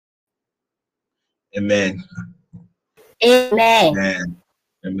Amen. Amen. Amen.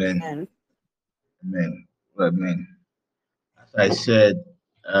 Amen. Amen. Amen. Amen. As I said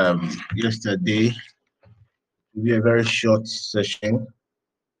yesterday, it will be a very short session.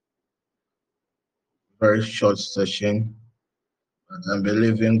 Very short session. But to I'm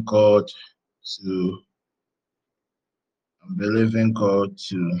believing God to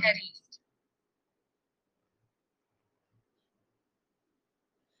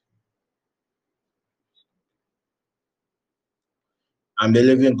I'm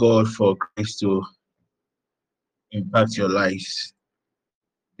believing God for grace to impact your lives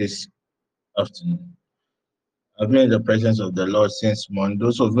this afternoon. I've been in the presence of the Lord since morning.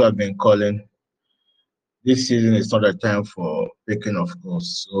 Those of you who have been calling, this season is not a time for picking of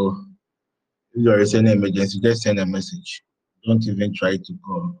calls. So if there is any emergency, just send a message. Don't even try to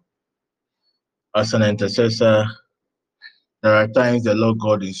call. As an intercessor, there are times the Lord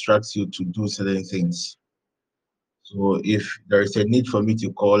God instructs you to do certain things. So if there is a need for me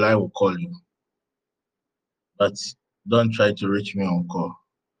to call, I will call you. But don't try to reach me on call.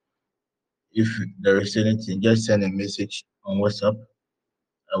 If there is anything, just send a message on WhatsApp.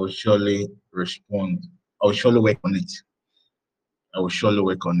 I will surely respond. I will surely work on it. I will surely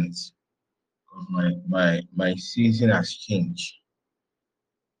work on it. Because my season has changed,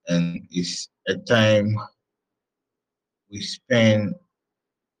 and it's a time we spend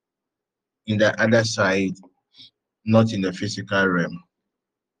in the other side, not in the physical realm.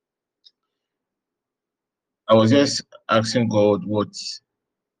 I was just asking God what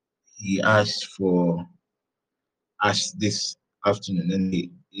He asked for us this afternoon, and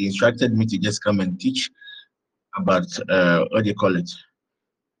he instructed me to just come and teach about what do you call it?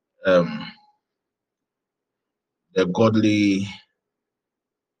 Um, the godly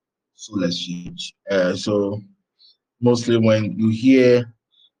soul exchange. So mostly when you hear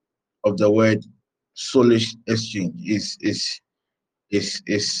of the word soulish exchange,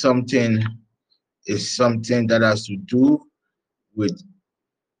 is something that has to do with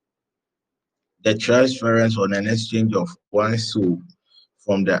the transference or an exchange of one soul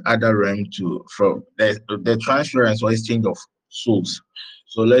from the other realm to from the transference or exchange of souls.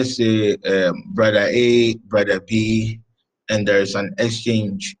 So let's say brother A, brother B, and there is an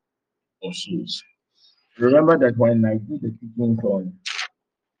exchange of souls. Remember that when I did the teaching on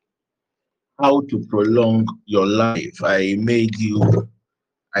how to prolong your life, I made you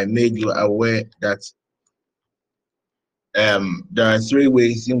aware that there are three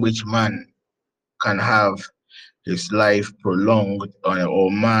ways in which man can have his life prolonged, or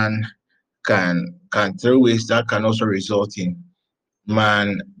man can three ways that can also result in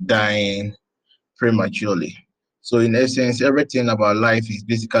man dying prematurely. So in essence, everything about life is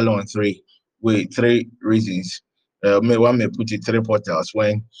basically on three reasons. One may put it three portals.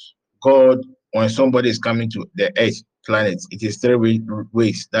 God, when somebody is coming to the earth planet, it is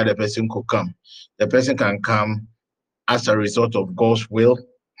ways that a person could come. The person can come as a result of God's will,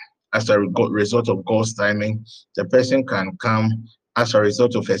 as a result of God's timing. The person can come as a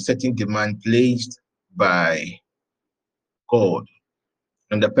result of a certain demand placed by God.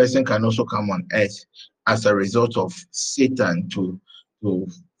 And the person can also come on earth as a result of Satan to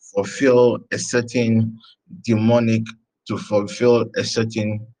fulfill a certain demonic, to fulfill a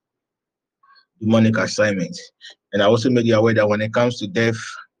certain demonic assignment. And I also made you aware that when it comes to death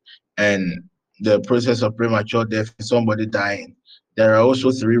and the process of premature death, somebody dying, there are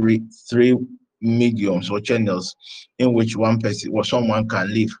also three mediums or channels in which one person or someone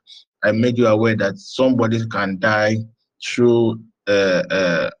can live. I made you aware that somebody can die through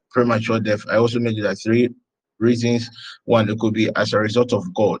premature death. I also made you that three reasons. One, it could be as a result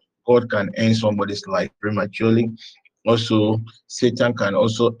of God. God can end somebody's life prematurely. Also, Satan can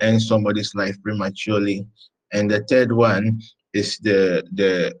also end somebody's life prematurely. And the third one is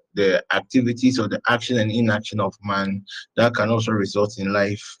the activities or the action and inaction of man that can also result in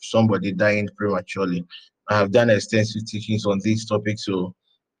life somebody dying prematurely. I have done extensive teachings on these topics, so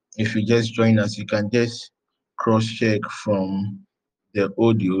if you just join us, you can just cross-check from the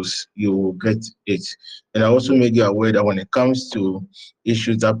audios, you will get it. And I also made you aware that when it comes to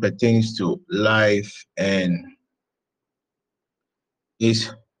issues that pertains to life and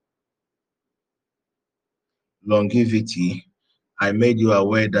its longevity, I made you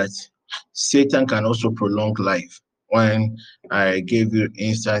aware that Satan can also prolong life. When I gave you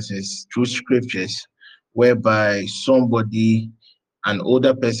instances through scriptures whereby an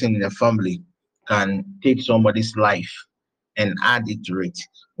older person in the family, can take somebody's life and add it to it.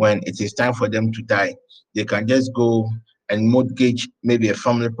 When it is time for them to die, they can just go and mortgage maybe a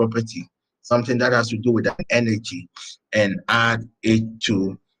family property, something that has to do with an energy, and add it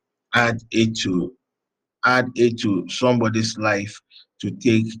to add it to somebody's life to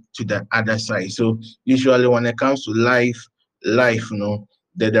take to the other side. So usually when it comes to life, that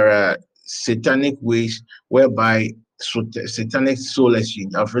there are satanic ways whereby satanic soul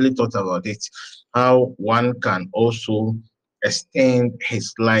exchange. I've really thought about it, how one can also extend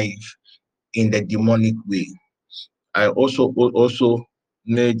his life in the demonic way. I also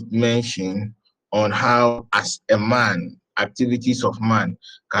made mention on how, as a man, activities of man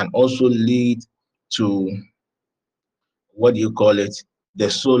can also lead to, what do you call it, the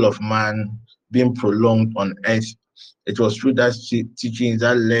soul of man being prolonged on earth. It was through that teachings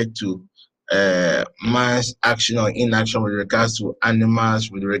that led to man's action or inaction with regards to animals,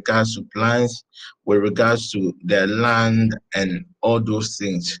 with regards to plants, with regards to the land, and all those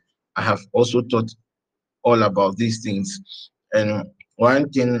things. I have also taught all about these things. And one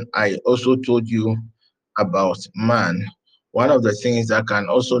thing I also told you about man, one of the things that can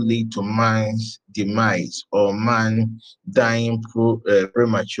also lead to man's demise or man dying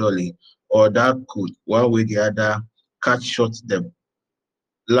prematurely, or that could, one way or the other, cut short the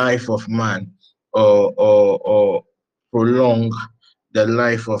life of man, or prolong the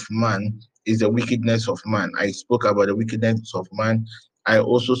life of man, is the wickedness of man. I spoke about the wickedness of man. I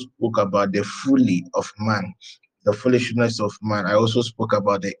also spoke about the folly of man, the foolishness of man. I also spoke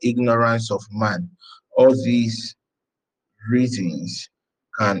about the ignorance of man. All these reasons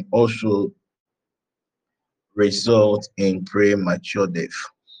can also result in premature death.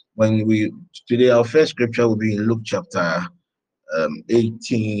 When we Today, our first scripture will be in Luke chapter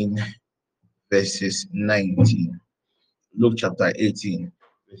 18, verses 19. Luke chapter 18,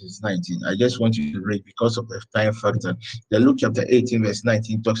 verses 19. I just want you to read because of the time factor. The Luke chapter 18, verse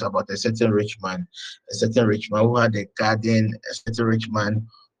 19 talks about a certain rich man who had a garden, a certain rich man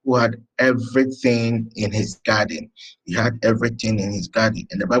who had everything in his garden. He had everything in his garden.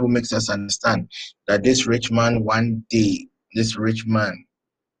 And the Bible makes us understand that this rich man one day just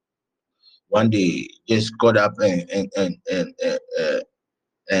got up and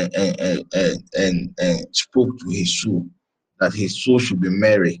spoke to his soul, that his soul should be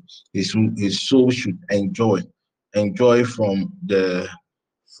merry, his soul should enjoy from the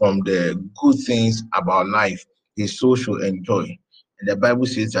good things about life. His soul should enjoy. And the Bible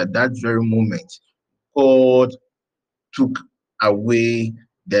says at that very moment, God took away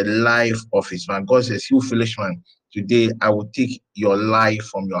the life of his man. God says, "You foolish man, today I will take your life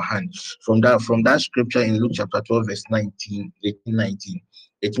from your hand." From that scripture in Luke chapter 12, verse 19, 18, 19,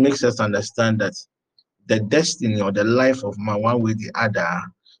 it makes us understand that the destiny or the life of man, one way or the other,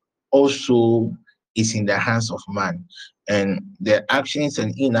 also is in the hands of man. And the actions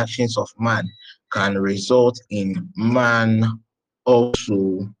and inactions of man can result in man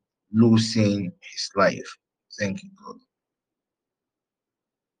also losing his life. Thank you, God.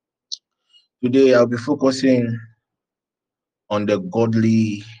 Today, I'll be focusing on the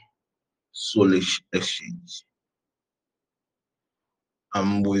godly soulish exchange.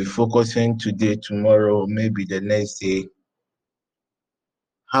 We're focusing today, tomorrow, maybe the next day,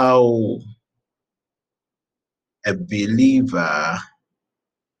 how a believer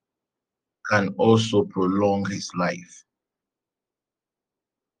can also prolong his life.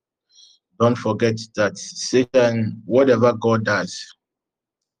 Don't forget that Satan, whatever God does,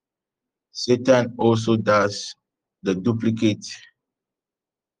 Satan also does the duplicate.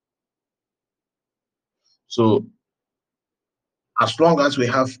 So as long as we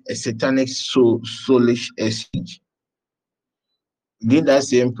have a satanic soulish exchange, in that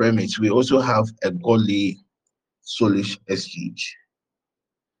same premise, we also have a godly soulish exchange.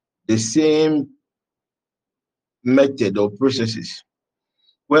 The same method or processes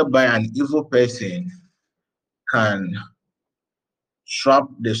whereby an evil person can trap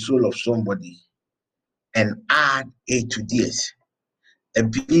the soul of somebody and add it to theirs. A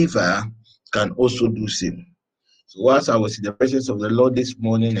believer can also do same. So whilst I was in the presence of the Lord this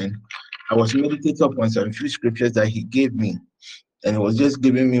morning, and I was meditating upon some few scriptures that he gave me, and he was just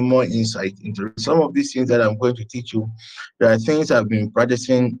giving me more insight into some of these things that I'm going to teach you. There are things I've been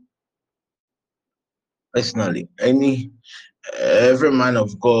practicing personally. Every man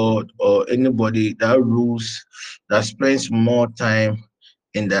of God or anybody that rules, that spends more time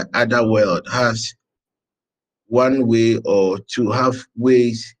in the other world, has one way or two, have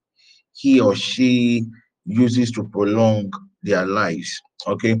ways he or she uses to prolong their lives.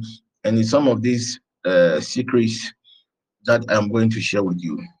 Okay, and in some of these secrets that I'm going to share with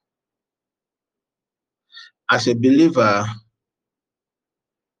you, as a believer,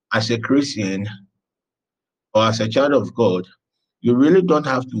 as a Christian, or as a child of God, you really don't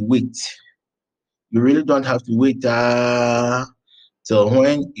have to wait. You really don't have to wait till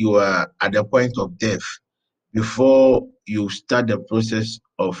when you are at the point of death before you start the process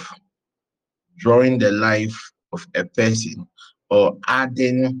of drawing the life of a person or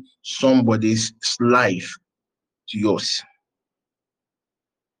adding somebody's life to yours.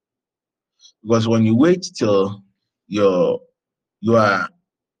 Because when you wait till you are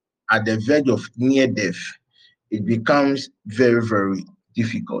at the verge of near death, it becomes very, very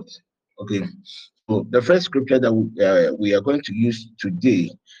difficult. Okay, so the first scripture that we are going to use today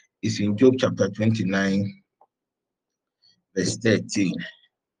is in Job chapter 29, verse 13.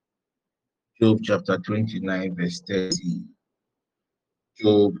 Job chapter 29, verse 13.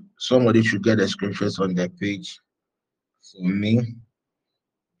 Job, somebody should get the scriptures on their page for me.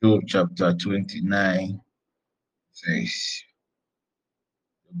 Job chapter 29, verse.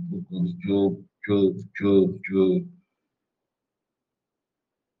 The book of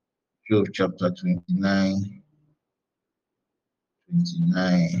Job chapter 29,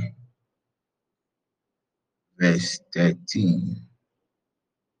 verse 13.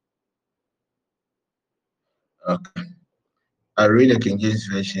 Okay. I read the King James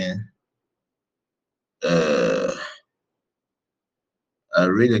Version. I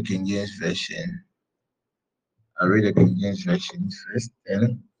read the King James Version. I read the King James Version first,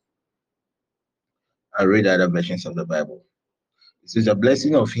 then I read other versions of the Bible. It says, "The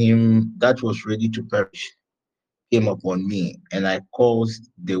blessing of him that was ready to perish came upon me, and I caused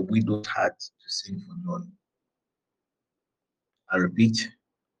the widow's heart to sing for joy." I repeat,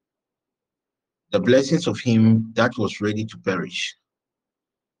 the blessings of him that was ready to perish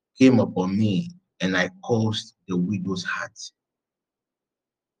came upon me, and I caused the widow's heart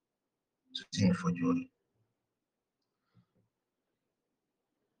to sing for joy.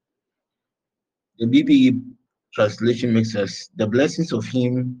 The BBE translation makes us, the blessings of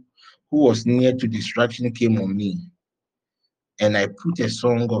him who was near to destruction came on me, and I put a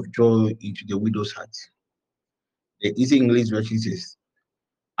song of joy into the widow's heart. The Easy English version says,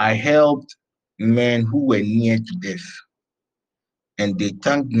 I helped men who were near to death, and they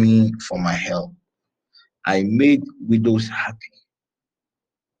thanked me for my help. I made widows happy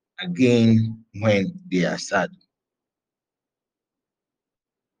again when they are sad.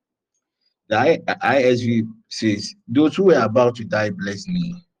 The ISV says, those who were about to die blessed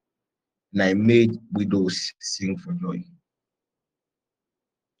me, and I made widows sing for joy.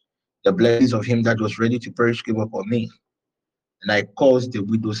 The blessings of him that was ready to perish came upon me, and I caused the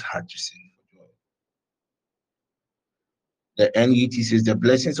widow's heart to sing for joy. The NET says, the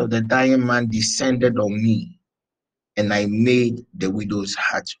blessings of the dying man descended on me, and I made the widow's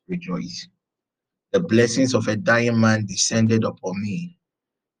heart rejoice. The blessings of a dying man descended upon me,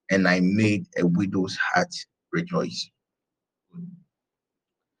 and I made a widow's heart rejoice.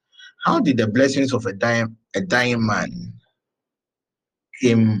 How did the blessings of a dying man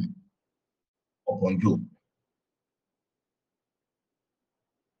came upon Job?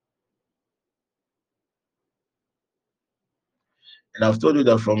 And I've told you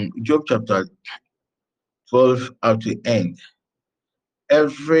that from Job chapter 12 up to end,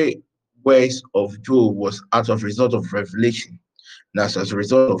 every words of Job was out of result of revelation. And as a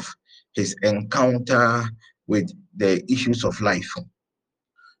result of his encounter with the issues of life.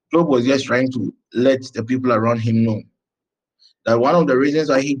 Job was just trying to let the people around him know that one of the reasons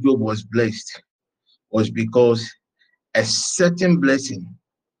why Job was blessed was because a certain blessing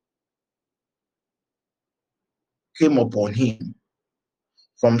came upon him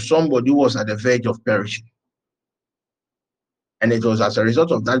from somebody who was at the verge of perishing. And it was as a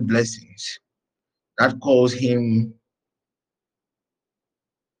result of that blessings that caused him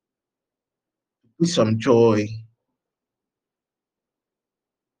to put some joy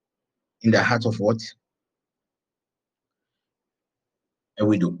in the heart of what? A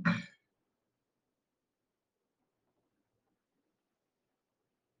widow.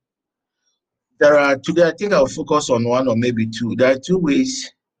 There are today, I think I'll focus on one or maybe two. There are two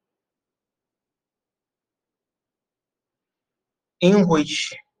ways in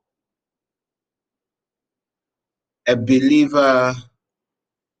which a believer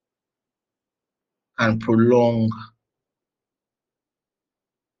can prolong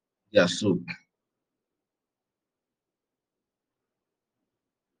their soul.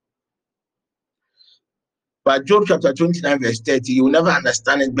 But Job chapter 29, verse 30, you will never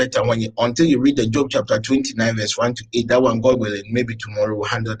understand it better until you read the Job chapter 29, verse 1 to 8. That one, God willing, maybe tomorrow we'll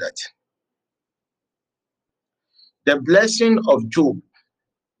handle that. The blessing of Job,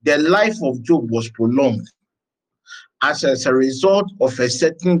 the life of Job was prolonged as a result of a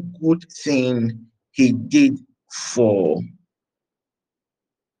certain good thing he did for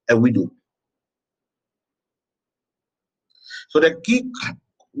a widow. So the key,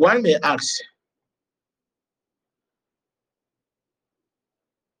 one may ask,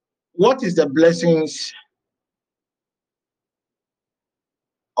 What is the blessings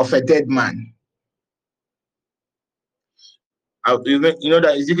of a dead man? You know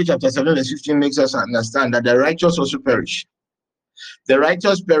that Ezekiel chapter 7 verse 15 makes us understand that the righteous also perish. The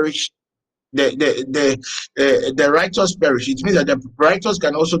righteous perish. The righteous perish. It means that the righteous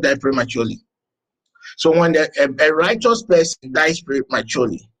can also die prematurely. So when a righteous person dies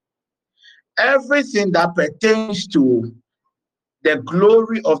prematurely, everything that pertains to the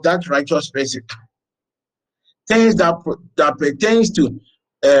glory of that righteous person, things that pertains to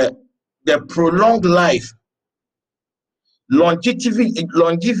the prolonged life,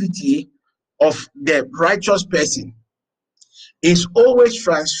 longevity of the righteous person, is always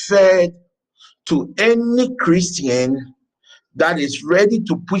transferred to any Christian that is ready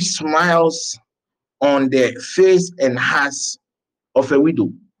to put smiles on the face and hearts of a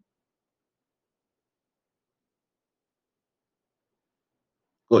widow.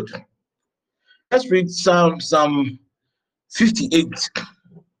 Good. Let's read Psalm 58.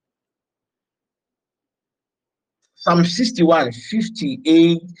 Psalm 61,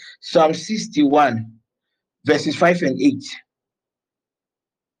 58, Psalm 61, verses 5 and 8.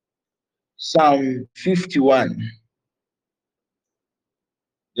 Psalm 51.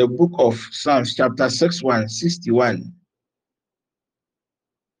 The book of Psalms, chapter 61, 61.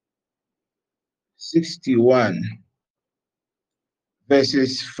 61,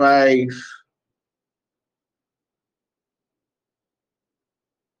 verses 5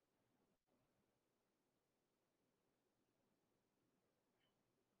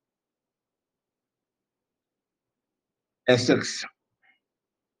 and 6.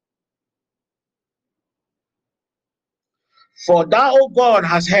 For thou, O God,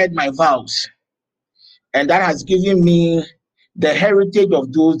 hast heard my vows, and that has given me the heritage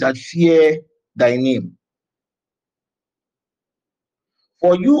of those that fear thy name.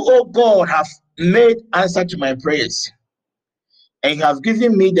 For you, O God, have made answer to my prayers, and you have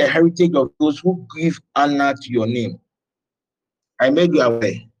given me the heritage of those who give honor to your name. I made you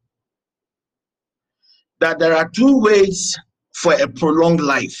aware that there are two ways for a prolonged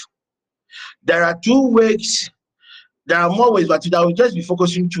life. There are two ways. There are more ways, but I will just be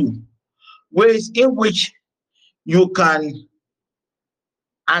focusing two ways in which you can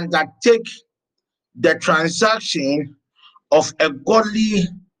undertake the transaction of a godly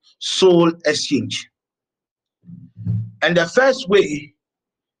soul exchange. And the first way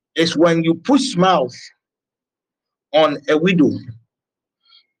is when you put smiles on a widow.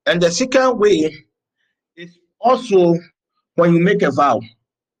 And the second way is also when you make a vow.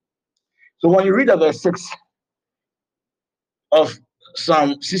 So when you read the verse 6 of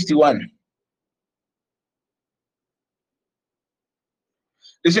Psalm 61,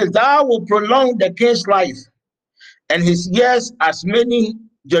 it says, thou will prolong the king's life and his years as many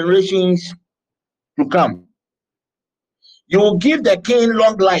generations to come. You will give the king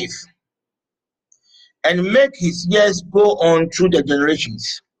long life and make his years go on through the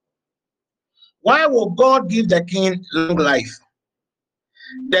generations. Why will God give the king long life?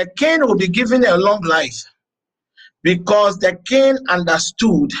 The king will be given a long life because the king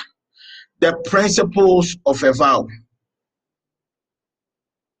understood the principles of a vow.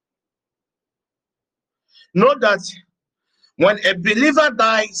 Note that when a believer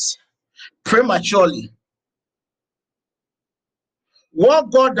dies prematurely,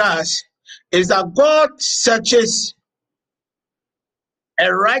 what God does is that God searches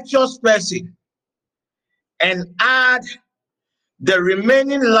a righteous person and add the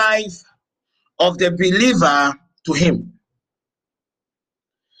remaining life of the believer to him.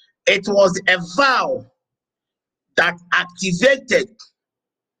 It was a vow that activated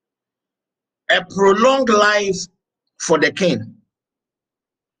a prolonged life for the king.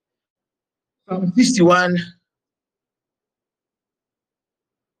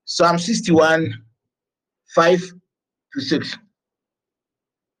 Psalm 61, 5 to 6.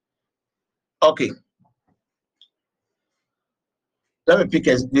 Okay. Let me pick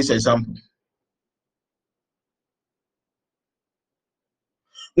this example.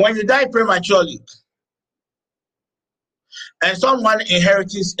 When you die prematurely and someone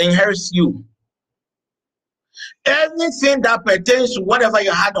inherits you, everything that pertains to whatever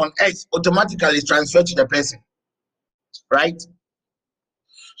you had on earth automatically is transferred to the person, right?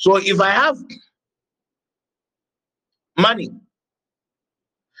 So if I have money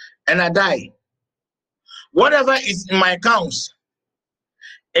and I die, whatever is in my accounts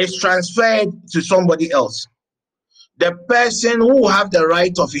is transferred to somebody else. The person who have the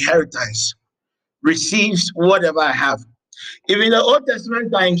right of inheritance receives whatever I have. If in the Old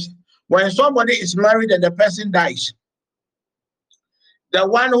Testament times, when somebody is married and the person dies, the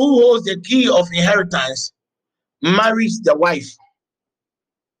one who holds the key of inheritance marries the wife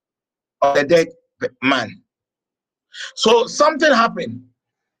of the dead man. So something happened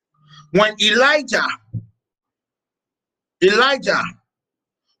when Elijah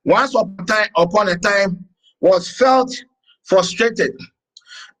once upon a time was felt frustrated.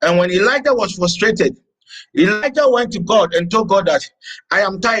 And when Elijah was frustrated, Elijah went to God and told God that I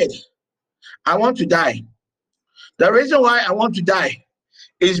am tired. I want to die. The reason why I want to die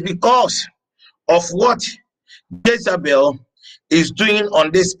is because of what Jezebel is doing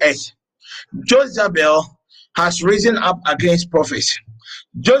on this earth. Jezebel has risen up against prophets.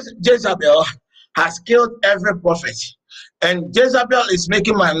 Jezebel has killed every prophet, and Jezebel is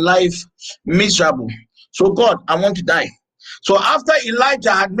making my life miserable. So God, I want to die. So after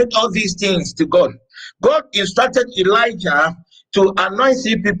Elijah had made all these things to God, God instructed Elijah to anoint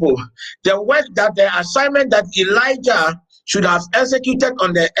 3 people. The work that the assignment that Elijah should have executed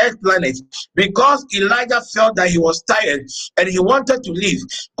on the earth planet, because Elijah felt that he was tired and he wanted to leave.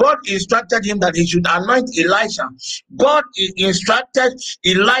 God instructed him that he should anoint Elisha. God instructed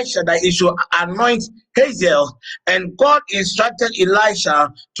Elisha that he should anoint Hazael, and God instructed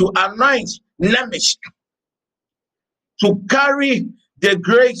Elisha to anoint Nemish to carry the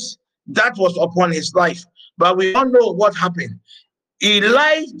grace that was upon his life. But we don't know what happened.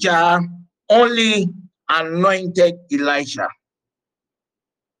 Elijah only anointed Elisha.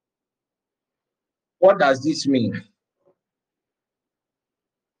 What does this mean?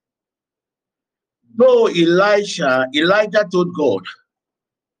 Though Elijah told God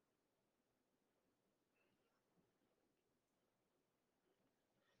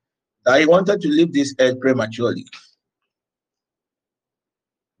that he wanted to leave this earth prematurely,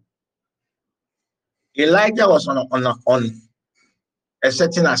 Elijah was on a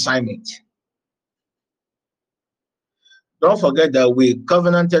certain assignment. Don't forget that we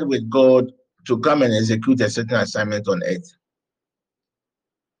covenanted with God to come and execute a certain assignment on earth.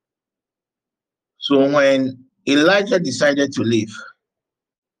 So when Elijah decided to leave,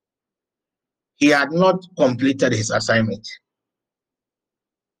 he had not completed his assignment.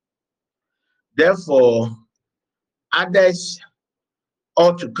 Therefore, others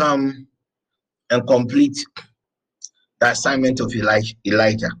ought to come and complete the assignment of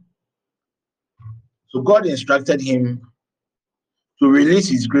Elijah. So God instructed him to release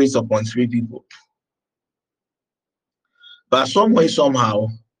his grace upon 3 people. But some way, somehow,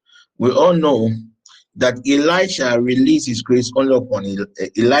 we all know that Elijah released his grace only upon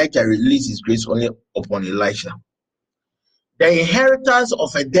Elijah released his grace only upon Elisha. The inheritance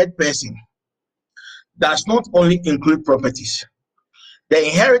of a dead person does not only include properties. The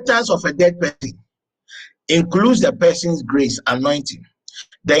inheritance of a dead person includes the person's grace, anointing.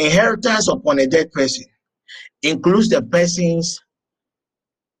 The inheritance upon a dead person includes the person's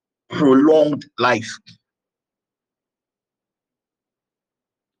prolonged life.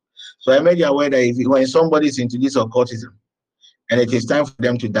 So I made you aware that when somebody is into this occultism and it is time for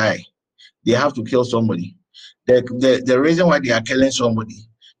them to die, they have to kill somebody. The reason why they are killing somebody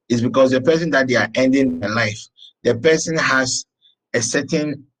is because the person that they are ending their life, the person has a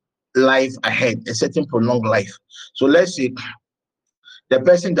certain life ahead, a certain prolonged life. So let's say the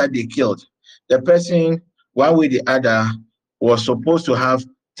person that they killed, the person, one way or the other, was supposed to have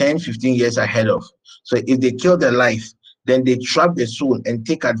 10, 15 years ahead of. So if they kill their life, then they trap the soul and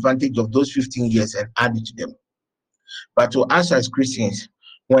take advantage of those 15 years and add it to them. But to us as Christians,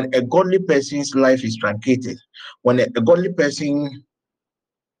 when a godly person's life is truncated, when a godly person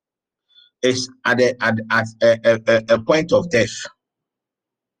is at a point of death,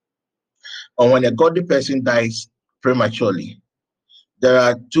 or when a godly person dies prematurely, there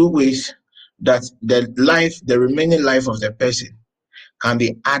are 2 ways that the remaining life of the person can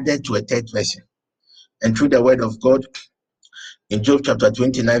be added to a 3rd person. And through the word of God, in Job chapter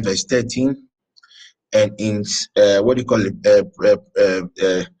 29, verse 13, and in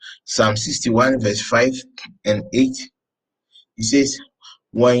Psalm 61, verse 5 and 8, it says,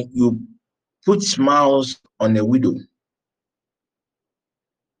 when you put smiles on a widow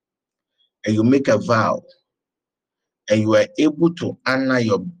and you make a vow, and you are able to honor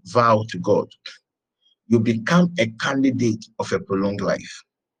your vow to God, you become a candidate of a prolonged life.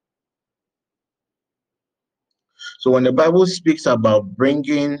 So when the Bible speaks about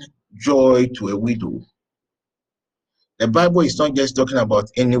bringing joy to a widow, the Bible is not just talking about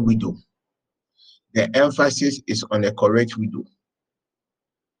any widow. The emphasis is on a correct widow.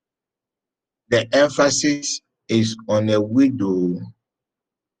 The emphasis is on a widow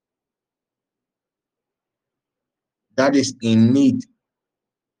that is in need,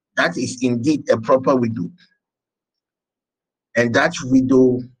 that is indeed a proper widow. and that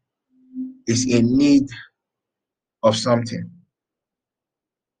widow is in need of something.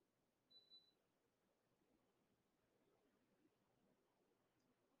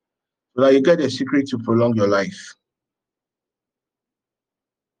 So that you get a secret to prolong your life.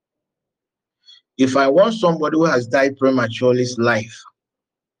 If I want somebody who has died prematurely's life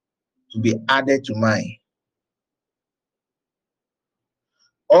to be added to mine,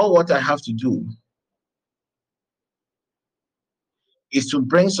 all what I have to do is to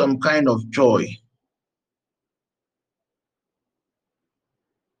bring some kind of joy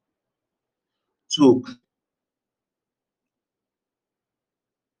to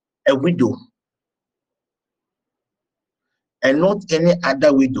a widow, and not any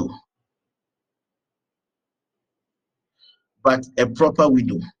other widow, but a proper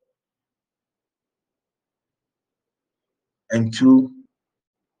widow. And to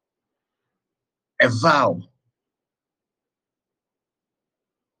a vow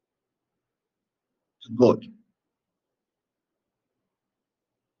to God.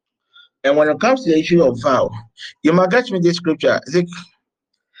 And when it comes to the issue of vow, you might get me this scripture,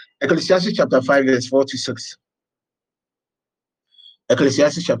 Ecclesiastes chapter 5, verse 4 to 6.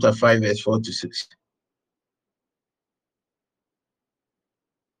 Ecclesiastes chapter 5, verse 4 to 6.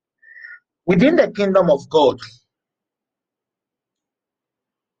 Within the kingdom of God,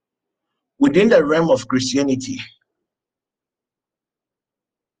 within the realm of Christianity,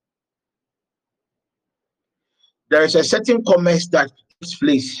 there is a certain commerce that takes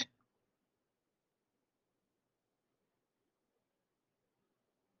place.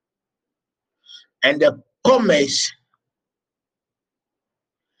 And the commerce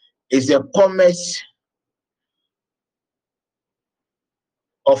is the commerce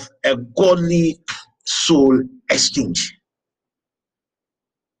of a godly soul exchange.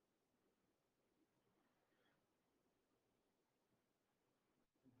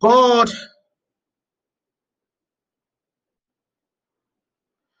 God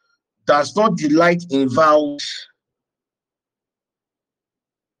does not delight in vows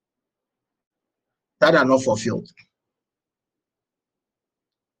that are not fulfilled.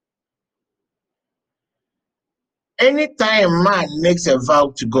 Anytime man makes a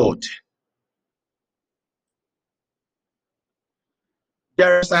vow to God,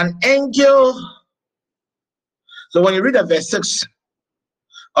 there is an angel. So when you read the verse 6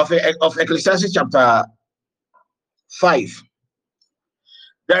 of Ecclesiastes chapter 5,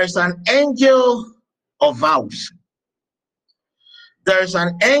 there is an angel of vows. There is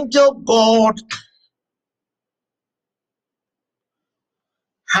an angel God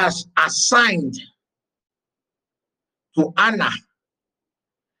has assigned to honor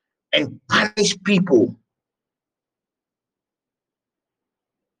and punish people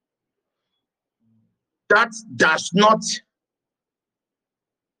that does not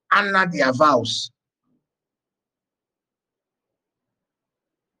honor their vows.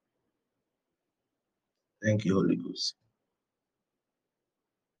 Thank you, Holy Ghost.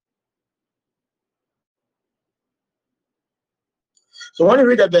 So when you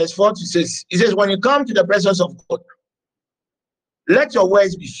read the verse 4 to 6, it says, when you come to the presence of God, let your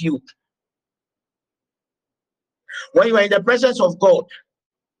words be few. When you are in the presence of God,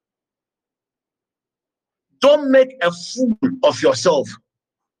 don't make a fool of yourself.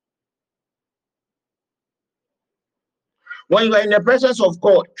 When you are in the presence of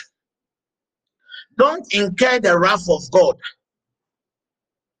God, don't incur the wrath of God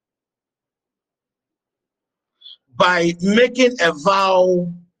by making a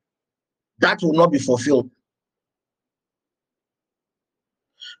vow that will not be fulfilled.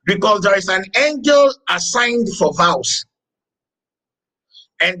 Because there is an angel assigned for vows,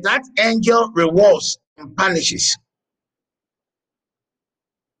 and that angel rewards and punishes.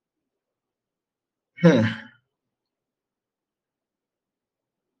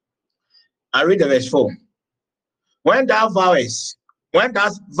 I read the verse 4. When thou vowest a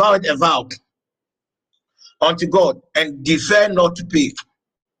vow unto God and defer not to pay.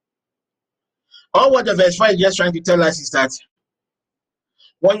 All what the verse 5 is just trying to tell us is that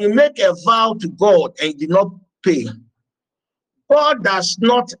when you make a vow to God and you do not pay, God does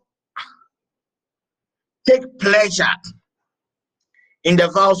not take pleasure in the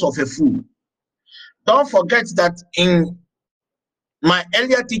vows of a fool. Don't forget that in my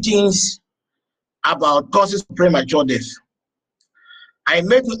earlier teachings about causes of premature death, I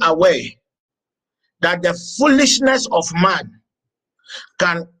made you aware that the foolishness of man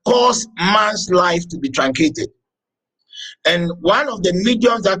can cause man's life to be truncated. And one of the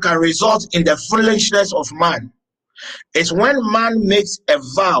mediums that can result in the foolishness of man is when man makes a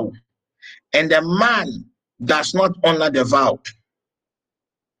vow and the man does not honor the vow.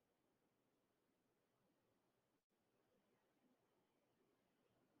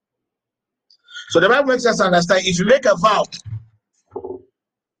 So the Bible makes us understand, if you make a vow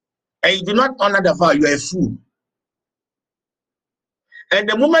and you do not honor the vow, you are a fool. And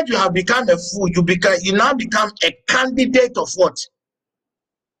the moment you have become a fool, you now become a candidate of what?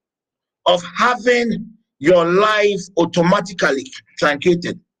 Of having your life automatically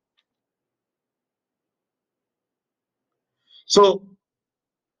truncated. So,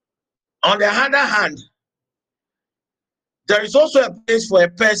 on the other hand, there is also a place for a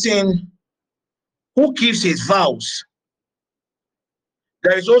person who keeps his vows.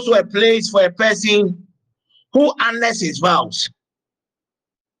 There is also a place for a person who honors his vows.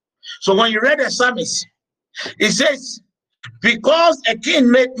 So when you read the psalmist, it says, because a king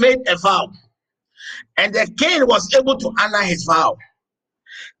made a vow, and the king was able to honor his vow,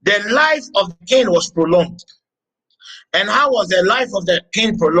 the life of the king was prolonged. And how was the life of the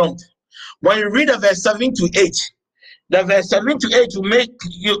king prolonged? When you read the verse 7 to 8, the verse 7 to 8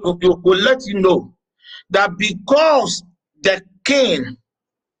 will let you know that because the king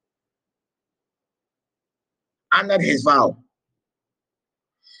honored his vow.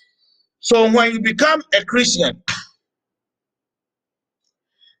 So when you become a Christian,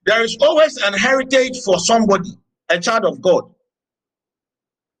 there is always an heritage for somebody, a child of God.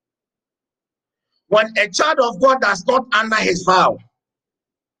 When a child of God does not honor his vow,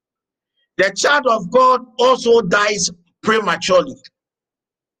 the child of God also dies prematurely.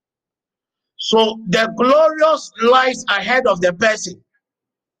 So the glorious lies ahead of the person.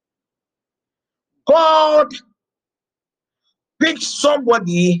 God picks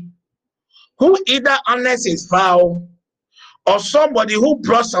somebody who either honors his vow or somebody who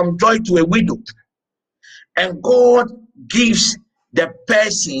brought some joy to a widow. And God gives the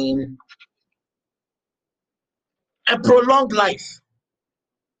person a prolonged life.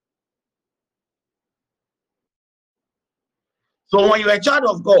 So when you're a child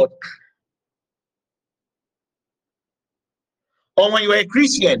of God, or when you're a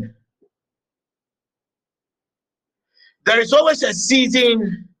Christian, there is always a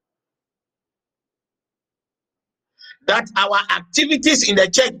season that our activities in the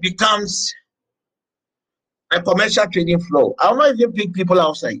church becomes a commercial trading floor. I will not even pick people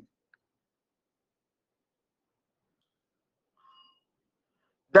outside.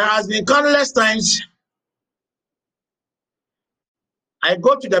 There has been countless times I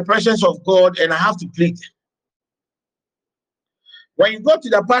go to the presence of God and I have to plead. When you go to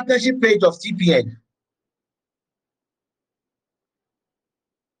the partnership page of TPN,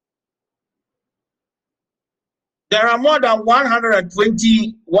 there are more than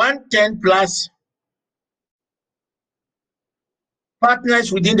 120, 110 plus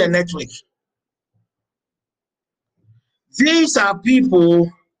partners within the network. These are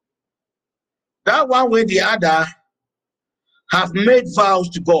people that one way or the other have made vows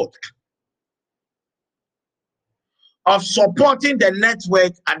to God of supporting the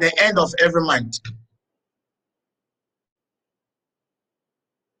network at the end of every month.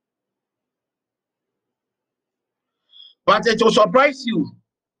 But it will surprise you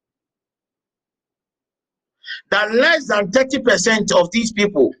that less than 30% of these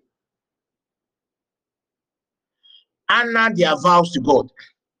people honor their vows to God.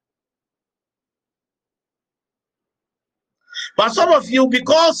 But some of you,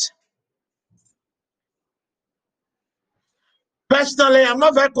 because personally, I'm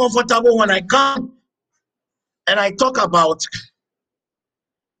not very comfortable when I come and I talk about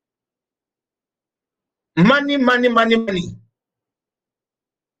money, money, money, money.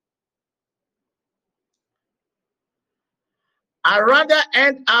 I rather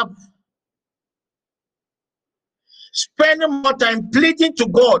end up spending more time pleading to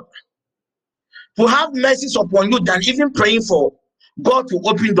God to have mercies upon you than even praying for God to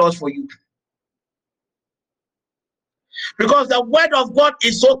open doors for you. Because the word of God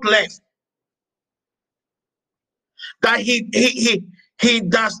is so clear that he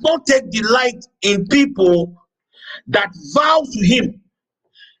does not take delight in people that vow to him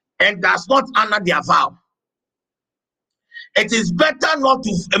and does not honor their vow. It is better not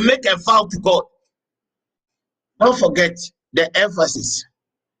to make a vow to God. Don't forget the emphasis.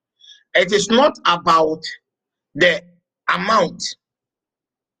 It is not about the amount.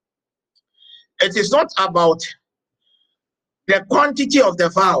 It is not about the quantity of the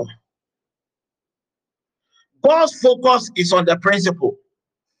vow. God's focus is on the principle.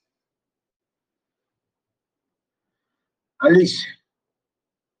 At least,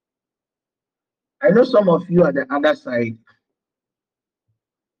 I know some of you are the other side.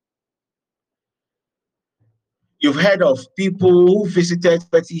 You've heard of people who visited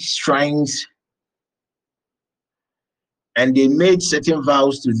 30 shrines and they made certain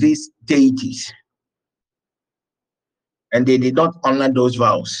vows to these deities, and they did not honor those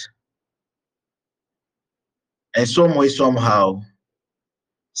vows. And some way, somehow,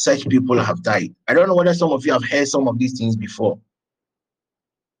 such people have died. I don't know whether some of you have heard some of these things before.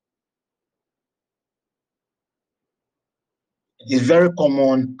 It is very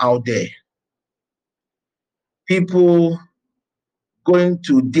common out there. People going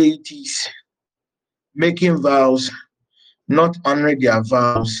to deities, making vows, not honoring their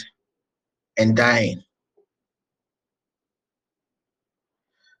vows, and dying.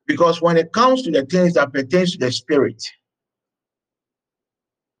 Because when it comes to the things that pertains to the spirit,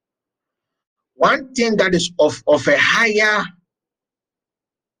 one thing that is of a higher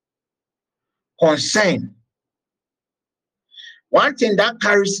concern, one thing that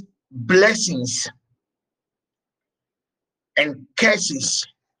carries blessings and curses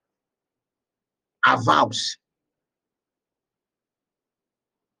are vows.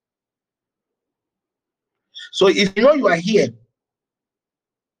 So if you know you are here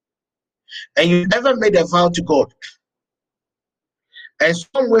and you ever made a vow to God, and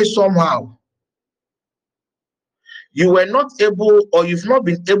some way, somehow, you were not able, or you've not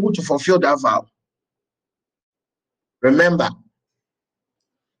been able to fulfill that vow, remember,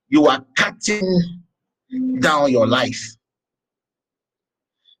 you are cutting down your life.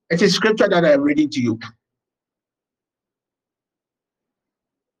 It is scripture that I'm reading to you.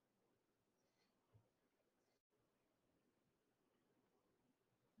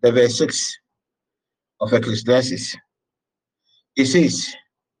 The verse 6 of Ecclesiastes. It says,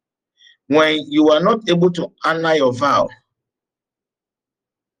 when you are not able to honor your vow,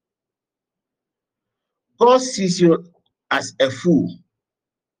 God sees you as a fool.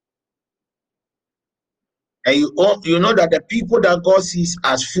 And you know that the people that God sees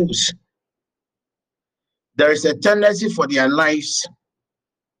as fools, there is a tendency for their lives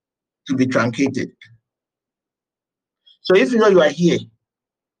to be truncated. So if you know you are here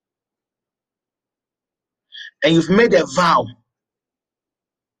and you've made a vow,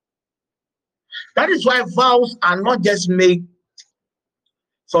 that is why vows are not just made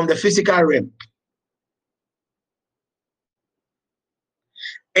from the physical realm.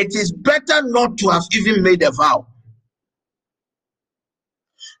 It is better not to have even made a vow.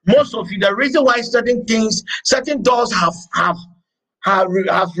 Most of you, the reason why certain things, certain doors have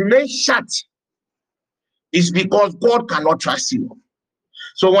remained shut is because God cannot trust you.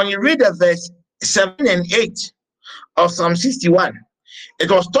 So when you read the verse 7 and 8 of Psalm 61, it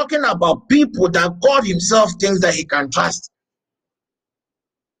was talking about people that God himself thinks that he can trust.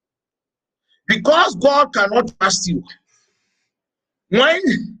 Because God cannot trust you, when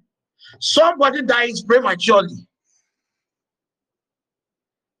somebody dies prematurely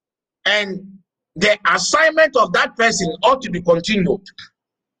and the assignment of that person ought to be continued,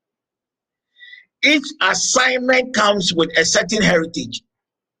 each assignment comes with a certain heritage.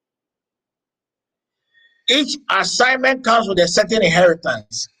 Each assignment comes with a certain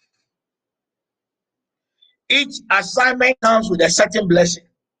inheritance. Each assignment comes with a certain blessing.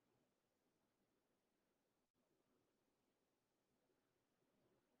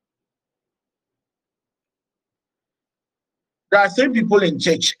 There are 3 people in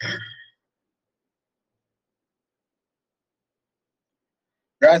church.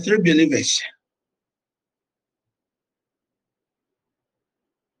 There are 3 believers.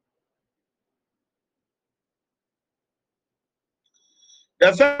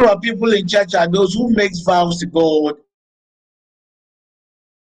 The first people in church are those who make vows to God.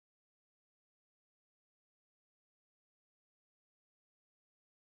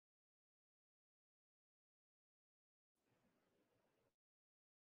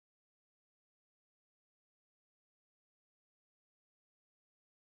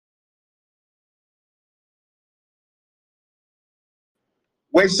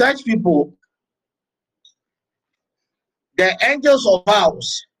 With such people, the angels of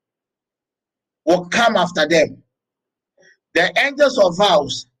vows will come after them. The angels of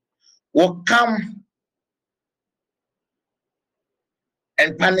vows will come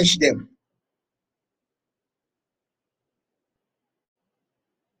and punish them.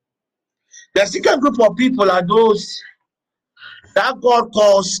 The second group of people are those that God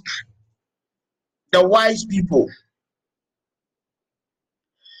calls the wise people.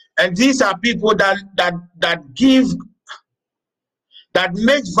 And these are people that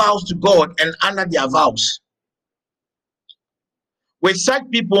make vows to God and honor their vows. With such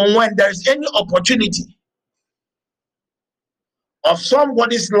people, when there is any opportunity of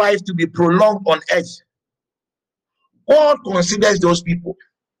somebody's life to be prolonged on earth, God considers those people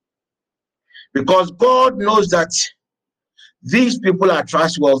because God knows that these people are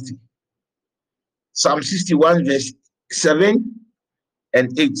trustworthy. Psalm 61 verse 7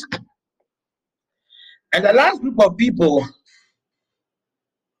 and 8. And the last group of people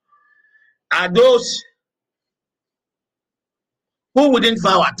are those who wouldn't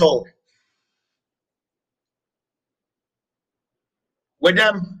vow at all. With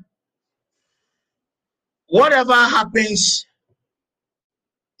them, whatever happens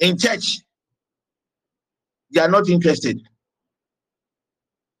in church, they are not interested.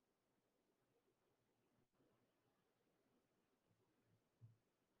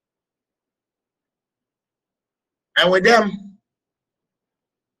 And with them,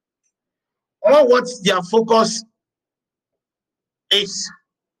 all what their focus is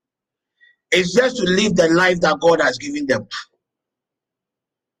just to live the life that God has given them.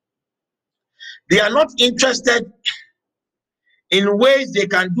 They are not interested in ways they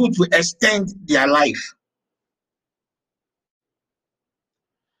can do to extend their life.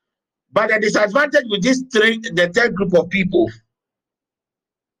 But the disadvantage with the third group of people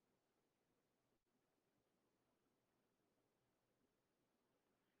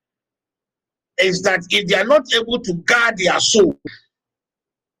is that if they are not able to guard their soul,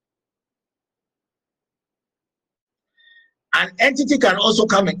 an entity can also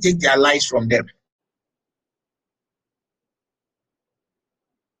come and take their lives from them.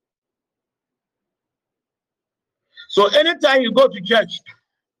 So anytime you go to church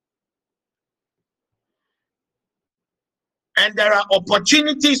and there are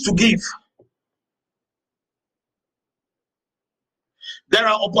opportunities to give, there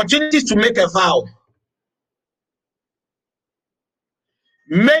are opportunities to make a vow,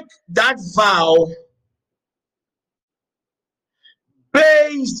 make that vow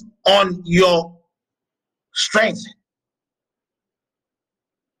based on your strength.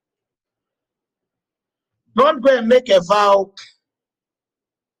 Don't go and make a vow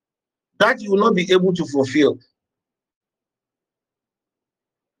that you will not be able to fulfill.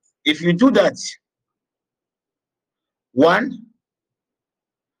 If you do that, one,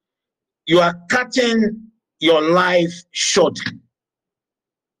 you are cutting your life short.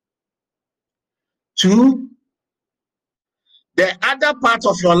 Two, the other part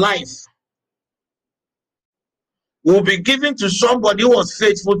of your life will be given to somebody who was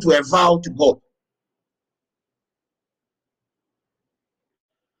faithful to a vow to God.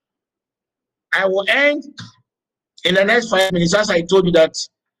 I will end in the next 5 minutes, as I told you that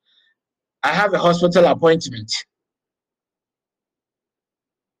I have a hospital appointment.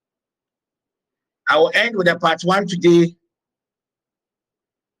 I will end with a part 1 today.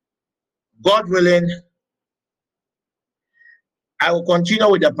 God willing, I will continue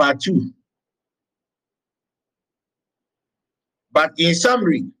with the part 2. But in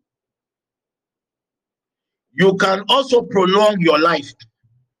summary, you can also prolong your life.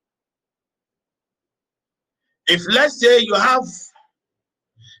 If let's say you have,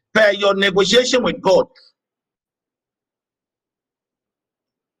 per your negotiation with God,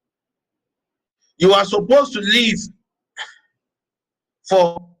 you are supposed to live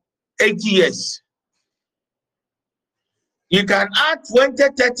for 80 years. You can add 20,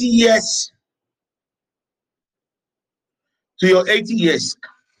 30 years to your 80 years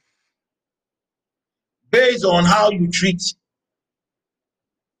based on how you treat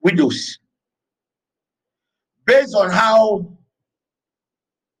widows, based on how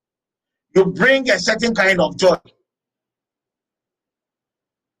you bring a certain kind of joy.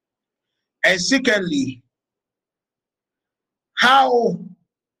 And secondly, how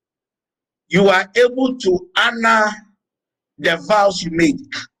you are able to honor the vows you made.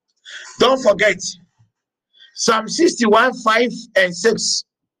 Don't forget, Psalm 61, 5 and 6.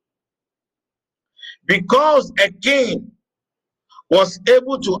 Because a king was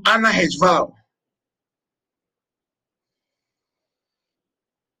able to honor his vow,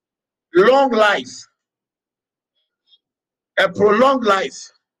 long life, a prolonged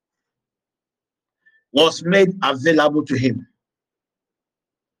life was made available to him.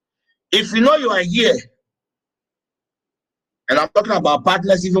 If you know you are here, and I'm talking about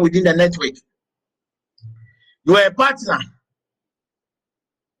partners even within the network, you are a partner,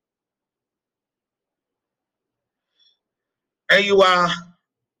 and you are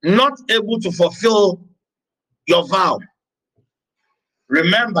not able to fulfill your vow,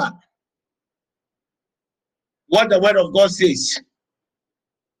 remember what the word of God says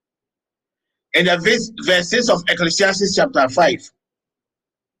in the verses of Ecclesiastes chapter 5,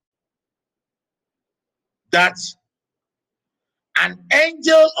 that an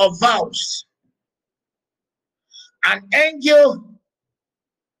angel of vows an angel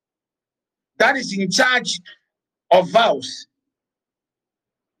that is in charge of vows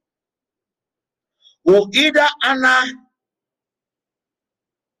will either honor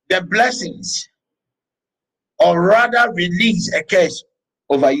the blessings or rather release a curse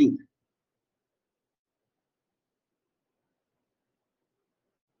over you.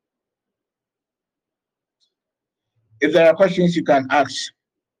 If there are questions, you can ask.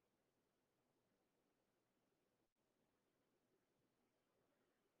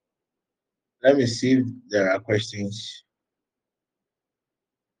 Let me see if there are questions.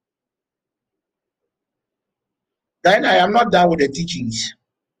 Then I am not done with the teachings.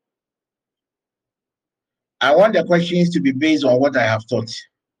 I want the questions to be based on what I have taught.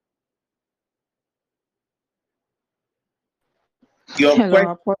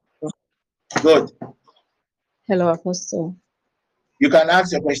 Hello, Apostle. Good. Hello, Apostle. You can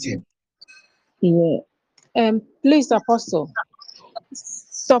ask your question. Yeah. Please, Apostle.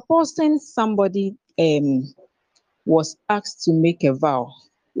 Supposing somebody was asked to make a vow.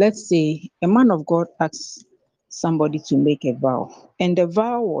 Let's say a man of God asks somebody to make a vow, and the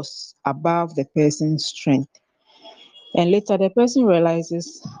vow was above the person's strength. And later the person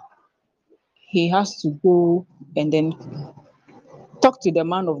realizes he has to go and then talk to the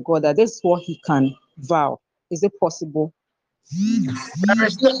man of God that this is what he can vow. Is it possible?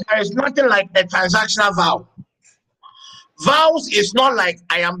 There is nothing like a transactional vow. Vows is not like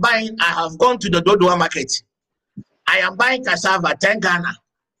I have gone to the Dodua market. I am buying cassava 10 Ghana.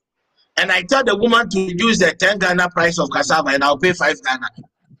 And I tell the woman to reduce the 10 Ghana price of cassava and I'll pay 5 Ghana.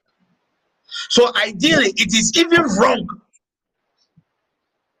 So ideally, it is even wrong.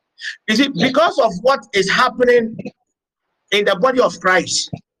 Is it because of what is happening in the body of Christ?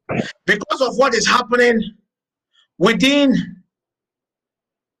 Because of what is happening within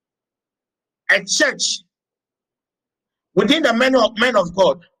a church, within the men of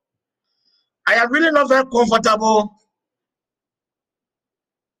God, I am really not very comfortable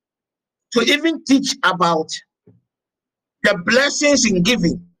to even teach about the blessings in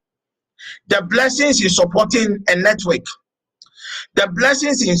giving, the blessings in supporting a network, the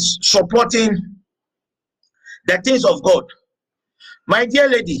blessings in supporting the things of God. My dear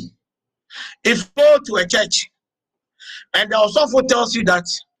lady, if you go to a church and the also tells you that,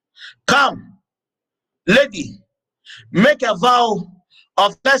 come, lady, make a vow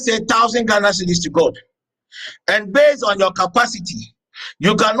of, let's say, 1,000 Ghana cedis to God, and based on your capacity,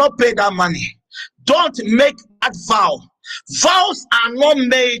 you cannot pay that money. Don't make that vow. Vows are not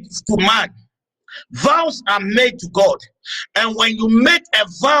made to man. Vows are made to God. And when you make a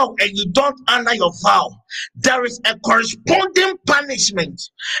vow and you don't honor your vow, there is a corresponding punishment.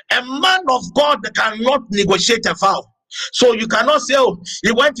 A man of God cannot negotiate a vow. So you cannot say, oh,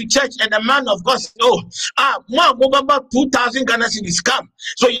 he went to church and the man of God said, oh, 2,000 Ghana cedis come.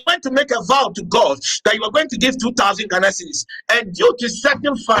 So you went to make a vow to God that you are going to give 2,000 Ghana cedis. And due to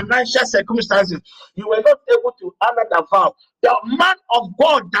certain financial circumstances, you were not able to honor the vow. The man of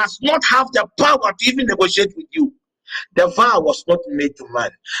God does not have the power to even negotiate with you. The vow was not made to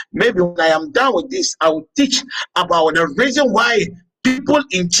man. Maybe when I am done with this, I will teach about the reason why people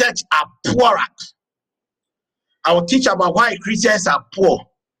in church are poorer. I will teach about why Christians are poor.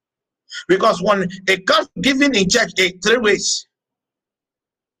 Because when it comes to giving in church, 3 ways.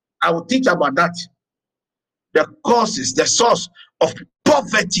 I will teach about that. The causes, the source of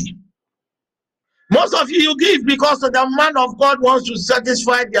poverty. Most of you give because the man of God wants to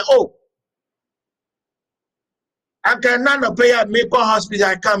satisfy their own. I cannot pay a Maple Hospital.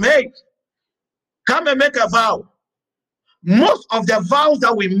 I come, hey, come and make a vow. Most of the vows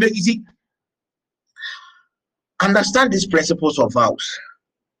that we make, you see, understand these principles of vows.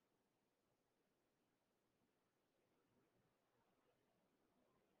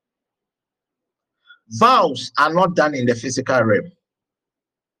 Vows are not done in the physical realm.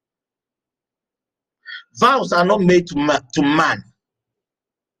 Vows are not made to man.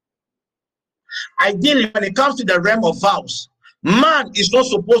 Ideally, when it comes to the realm of vows, man is not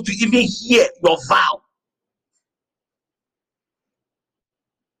supposed to even hear your vow.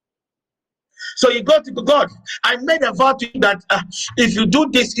 So you go to God. I made a vow to you that if you do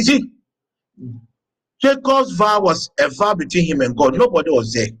this, you see, Jacob's vow was a vow between him and God. Nobody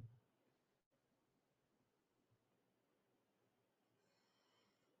was there.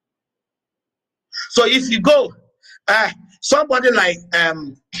 So if you go, somebody like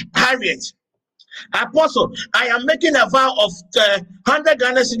Harriet, Apostle, I am making a vow of 100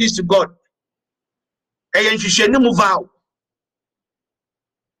 Ghana cedis to God. And you should move vow.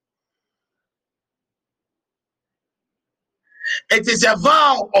 It is a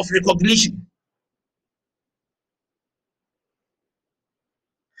vow of recognition.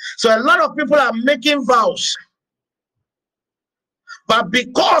 So a lot of people are making vows, but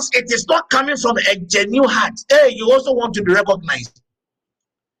because it is not coming from a genuine heart, hey, you also want to be recognized.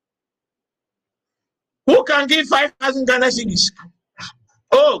 Who can give 5,000 Ghana cedis?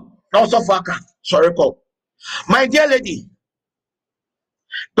 Oh, also Faka. Sorry, Paul. My dear lady,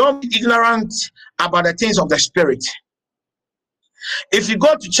 don't be ignorant about the things of the spirit. If you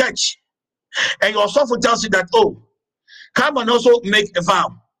go to church and your soul tells you that, oh, come and also make a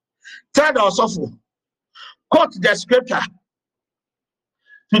vow, tell the soul, quote the scripture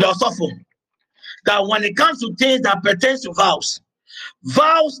to the soul that when it comes to things that pertains to vows,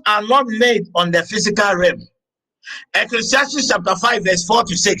 vows are not made on the physical realm. Ecclesiastes chapter 5 verse 4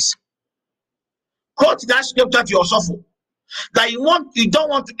 to 6. Quote that scripture to your soul that you don't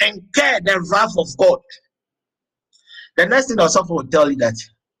want to incur the wrath of God. The next thing the soul will tell you that,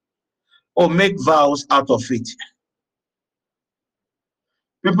 oh, make vows out of faith.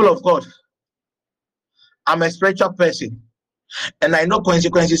 People of God, I'm a spiritual person and I know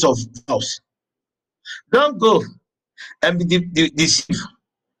consequences of vows. Don't go and be deceived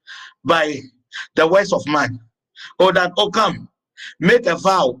by the words of man. Or that, oh, come, make a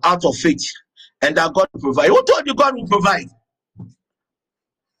vow out of faith and that God will provide. Who told you God will provide?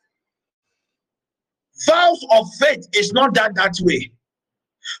 Vows of faith is not that way.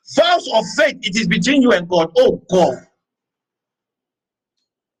 Vows of faith, it is between you and God. Oh, God,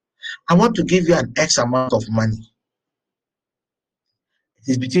 I want to give you an X amount of money.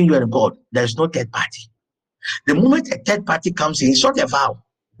 It is between you and God. There is no third party. The moment a third party comes in, it's not a vow.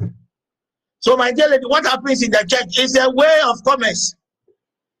 So, my dear lady, what happens in the church is a way of commerce.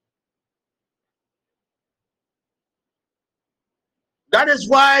 That is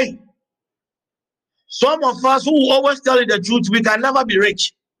why some of us who always tell you the truth, we can never be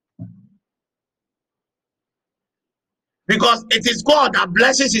rich. Because it is God that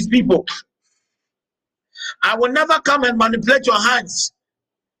blesses his people. I will never come and manipulate your hands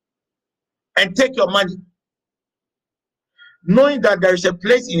and take your money, knowing that there is a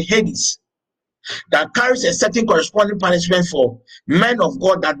place in Hades that carries a certain corresponding punishment for men of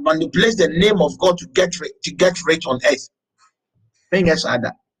God that manipulates the name of God to get rich on earth. Things like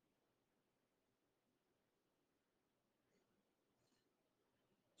that.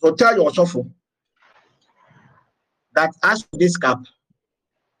 So tell yourself that as for this cup,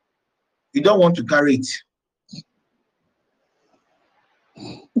 you don't want to carry it.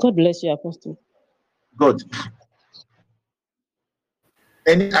 God bless you, Apostle. Good.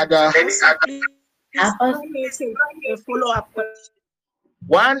 Any other? Apostle. A follow-up question.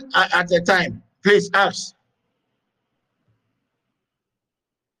 One at a time. Please ask.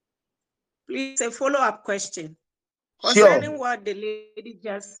 Please, a follow-up question Sure. concerning what the lady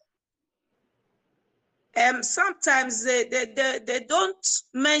just. Sometimes they don't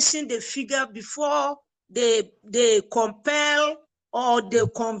mention the figure before they compel or they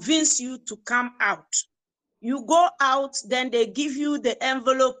convince you to come out. You go out, then they give you the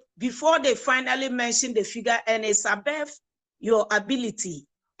envelope before they finally mention the figure, and it's above your ability.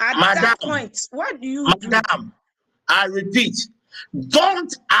 At that point, what do you do? Madam, I repeat,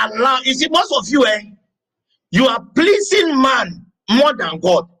 don't allow. You see, most of you, you are pleasing man more than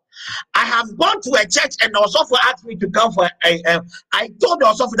God. I have gone to a church and the software asked me to come for I told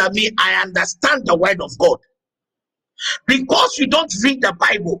the software that I understand the word of God. Because you don't read the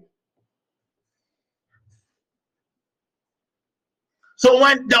Bible. So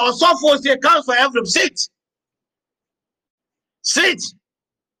when the software say comes for every sit.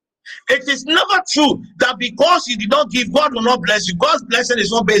 It is never true that because you did not give, God will not bless you. God's blessing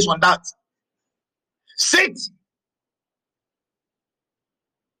is not based on that. Sit.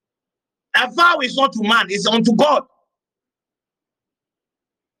 A vow is not to man, it's unto God.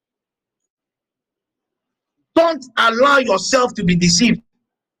 Don't allow yourself to be deceived.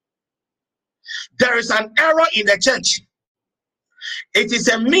 There is an error in the church. It is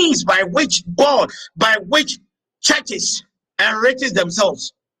a means by which churches enriches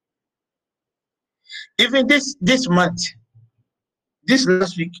themselves. Even this month, this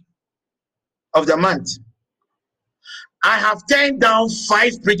last week of the month, I have turned down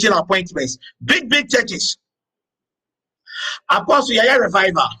 5 preaching appointments. Big churches. Apostle Yaya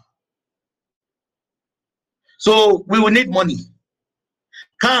Revival. So we will need money.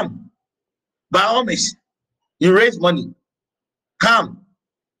 Come. By all means, you raise money. Come.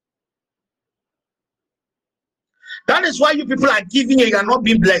 That is why you people are giving and you are not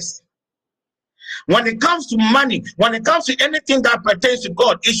being blessed. When it comes to money, when it comes to anything that pertains to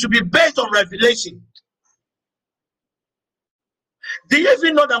God, it should be based on revelation. Do you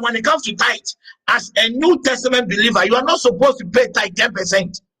even know that when it comes to tithe, as a New Testament believer, you are not supposed to pay tithe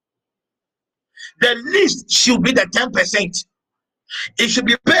 10%? the least should be the 10%. It should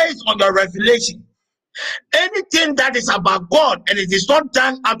be based on your revelation. Anything that is about God and it is not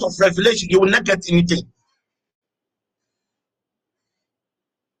done out of revelation, you will not get anything.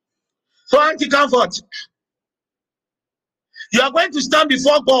 So, Auntie Comfort, you are going to stand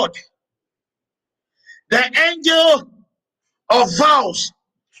before God. The angel of vows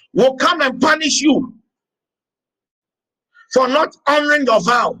will come and punish you for not honoring your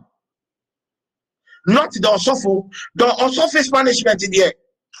vow. Not the Osofo. The Osofo's punishment in there.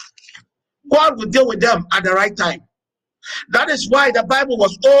 God will deal with them at the right time. That is why the Bible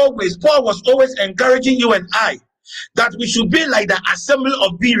was always, Paul was always encouraging you and I that we should be like the assembly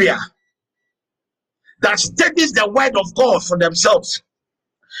of Berea that studies the word of God for themselves.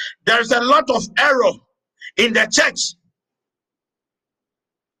 There's a lot of error in the church.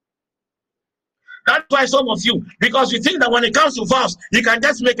 That's why some of you, because you think that when it comes to vows, you can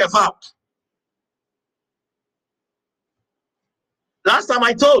just make a vow. Last time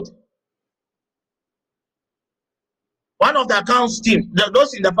I told one of the accounts team,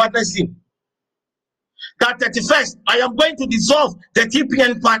 those in the partners team, that 31st, I am going to dissolve the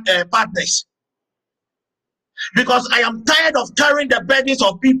TPN partners because I am tired of carrying the burdens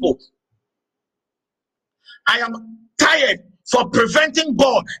of people. I am tired for preventing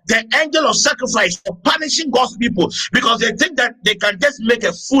God, the angel of sacrifice, for punishing God's people because they think that they can just make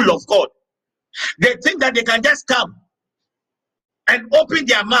a fool of God. They think that they can just come and open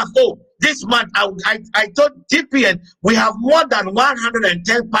their mouth. Oh, this month I told TPN we have more than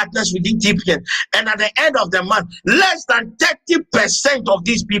 110 partners within TPN, and at the end of the month, less than 30% of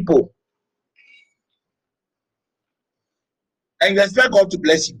these people. And you expect God to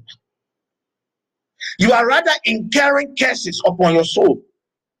bless you. You are rather incurring curses upon your soul.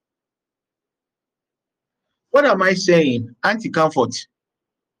 What am I saying? Auntie Comfort.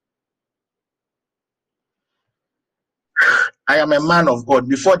 I am a man of God.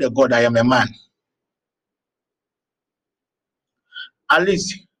 Before the God, I am a man. At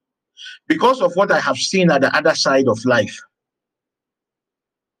least, because of what I have seen at the other side of life,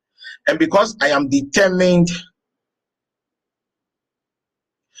 and because I am determined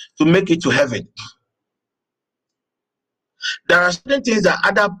to make it to heaven, there are certain things that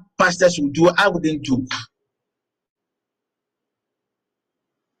other pastors will do, I wouldn't do.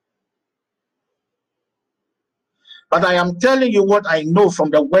 But I am telling you what I know from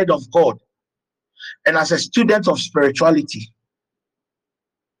the word of God. And as a student of spirituality,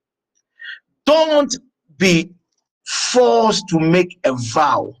 don't be forced to make a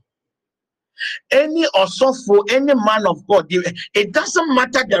vow. Any osofo, any man of God, it doesn't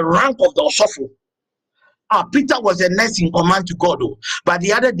matter the rank of the osofo. Peter was a next in command to God, but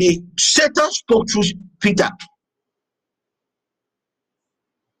the other day, Satan spoke through Peter.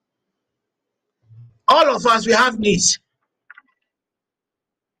 All of us, we have needs.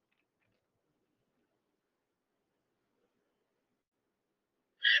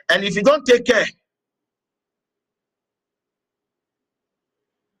 And if you don't take care,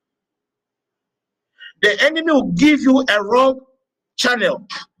 the enemy will give you a wrong channel.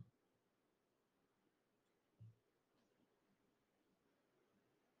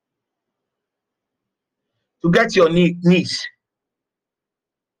 To get your needs.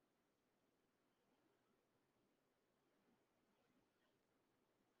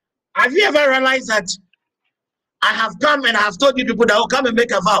 Have you ever realized that I have come and I have told you people that will come and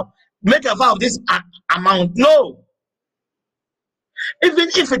make a vow? Make a vow of this amount. No. Even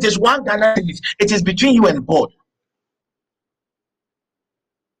if it is one Ghana, it is between you and God.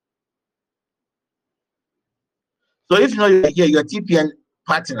 So if you know your TPN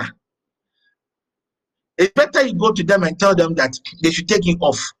partner, it's better you go to them and tell them that they should take it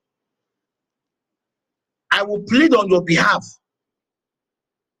off. I will plead on your behalf.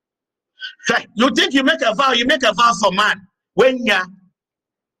 You think you make a vow for man. When you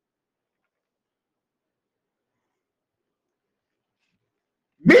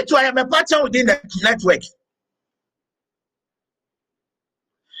me too, I am a partner within the network.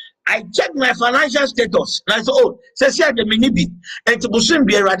 I check my financial status. And I said, oh, says here the minibi. And to Bushim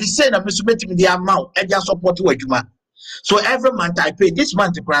be already saying I'm submitting the amount and just support you. So every month I pay. This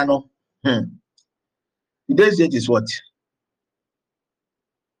month, Prano. Today's date is what?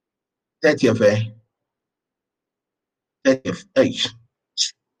 30th. 30th.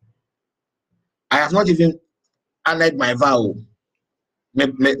 I have not even honored my vow.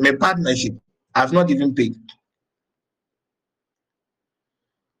 My partnership. I have not even paid.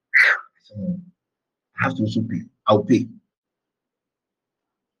 I have to also pay. I'll pay.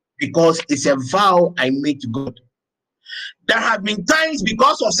 Because it's a vow I made to God. There have been times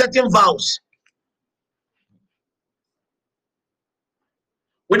because of certain vows,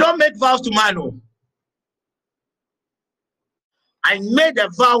 We don't make vows to man. No. I made a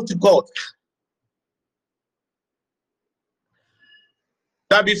vow to God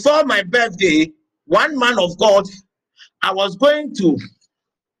that before my birthday, one man of God, I was going to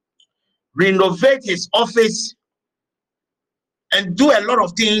renovate his office and do a lot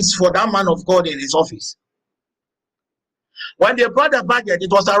of things for that man of God in his office. When they brought the budget,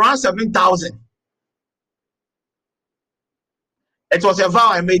 it was around 7,000. It was a vow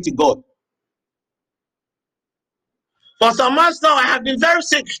I made to God. For some months now, I have been very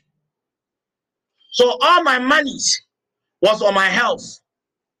sick. So all my money was on my health.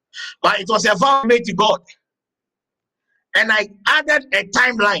 But it was a vow I made to God. And I added a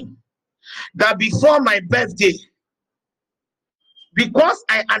timeline that before my birthday, because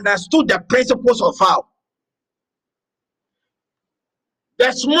I understood the principles of vow,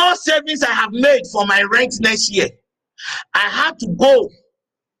 the small savings I have made for my rent next year, I had to go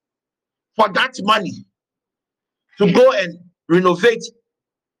for that money to go and renovate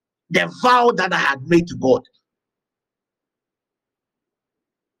the vow that I had made to God.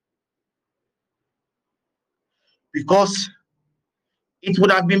 Because it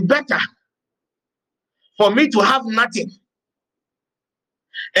would have been better for me to have nothing.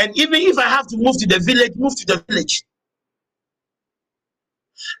 And even if I have to move to the village,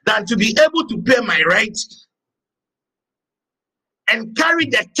 than to be able to pay my rent and carry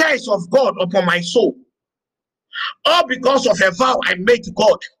the curse of God upon my soul. All because of a vow I made to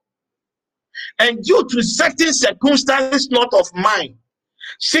God. And due to certain circumstances not of mine,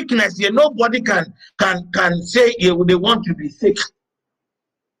 sickness, nobody can say they want to be sick.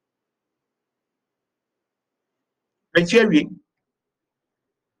 But here we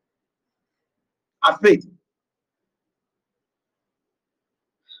have faith.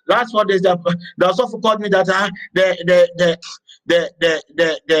 That's what the also called me that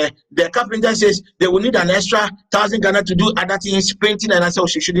the carpenter says they will need an extra 1,000 Ghana to do other things, painting, and I said, oh,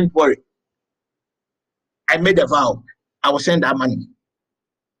 she shouldn't worry. I made a vow. I will send that money.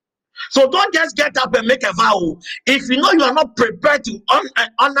 So don't just get up and make a vow. If you know you are not prepared to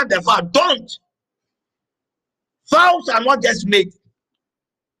honor the vow, don't. Vows are not just made.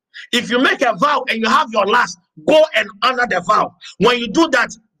 If you make a vow and you have your last, go and honor the vow. When you do that,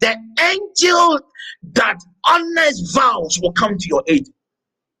 the angel that honors vows will come to your aid.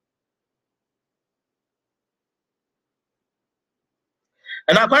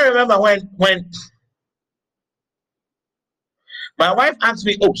 And I can't remember when my wife asked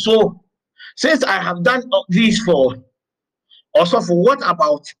me, oh, so since I have done this for what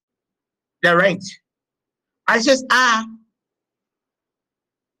about the rent? I says,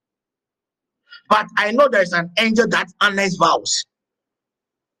 but I know there's an angel that honors vows.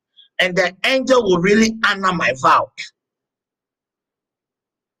 And the angel will really honor my vow.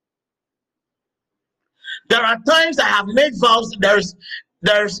 There are times I have made vows. There's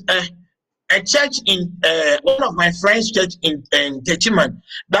a church in one of my friends' church in Techiman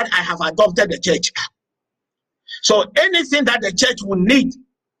that I have adopted the church. So anything that the church will need,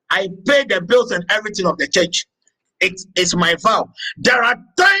 I pay the bills and everything of the church. It's my vow. There are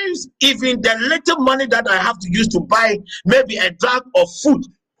times even the little money that I have to use to buy maybe a drug of food,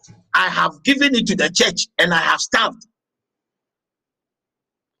 I have given it to the church and I have starved.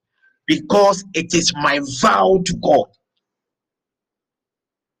 Because it is my vow to God.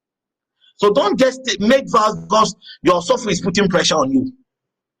 So don't just make vows because your software is putting pressure on you.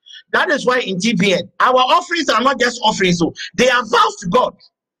 That is why in GBN, our offerings are not just offerings, so they are vows to God.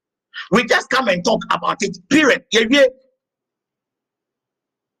 We just come and talk about it, period.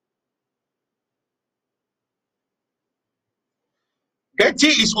 Getty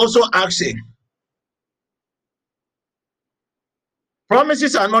is also asking,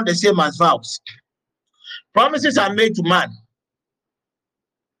 promises are not the same as vows. Promises are made to man.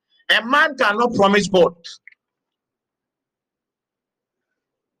 A man cannot promise God.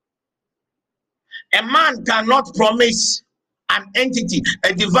 A man cannot promise an entity,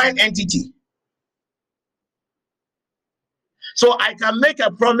 a divine entity. So I can make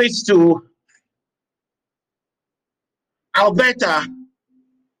a promise to Alberta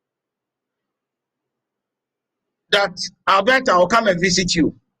that Alberta will come and visit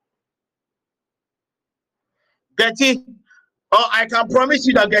you. Getty, or I can promise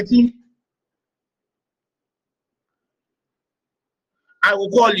you that Getty, I will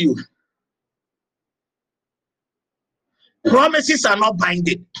call you. Promises are not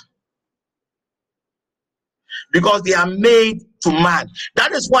binding because they are made to man.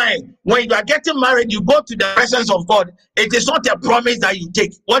 That is why when you are getting married, you go to the presence of God. It is not a promise that you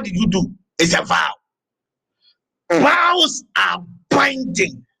take. What did you do? It's a vow. Vows are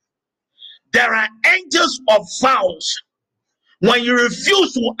binding. There are angels of vows. When you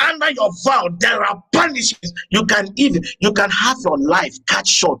refuse to honor your vow, there are punishments. You can have your life cut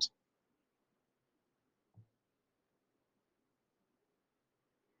short.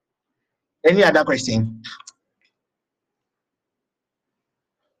 Any other question?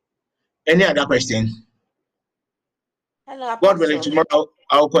 Any other question? Hello, God willing, Apostle. tomorrow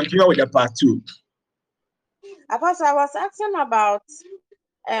I'll continue with the part 2. Apostle, I was asking about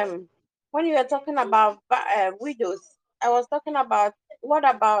when you were talking about widows. I was talking about what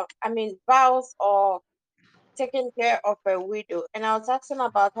about vows or taking care of a widow, and I was asking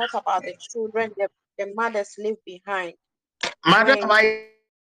about what about the children the mothers leave behind. Madam, When I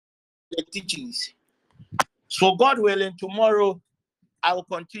the teachings. So God willing, tomorrow I will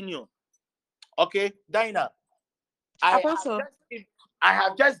continue. Okay, Dinah. Apostle. I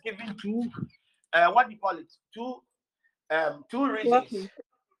have just given two. What do you call it? Two reasons. Okay.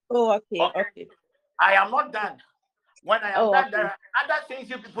 Oh, okay. Okay. Okay. I am not done. When I am Oh, done, okay. there are other things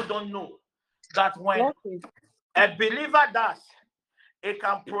you people don't know. That when Okay. a believer does, it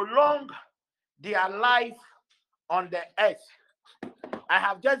can prolong their life on the earth. I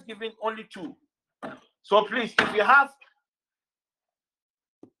have just given only 2. So please, if you have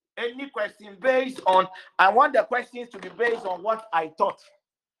any question based on, I want the questions to be based on what I taught.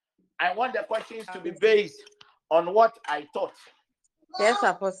 I want the questions to be based on what I taught. Yes,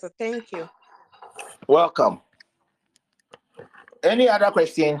 Apostle. Thank you. Welcome. Any other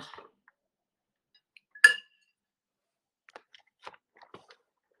question?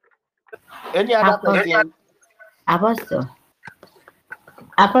 Any other question?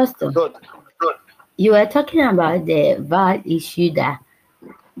 Apostle, Good. you were talking about the vow issue that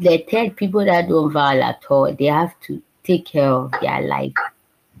the third people that don't vow at all, they have to take care of their life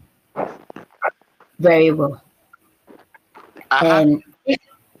very well. And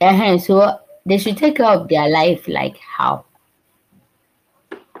so they should take care of their life like how?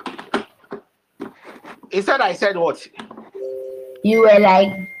 I said what? You were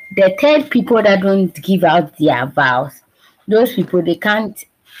like the third people that don't give out their vows. Those people, they can't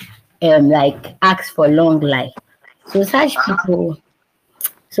like ask for long life. So such people,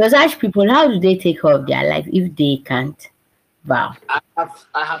 how do they take care of their life if they can't vow? I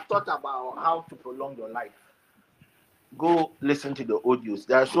have thought about how to prolong your life. Go listen to the audios.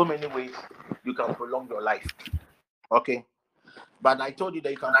 There are so many ways you can prolong your life. Okay. But I told you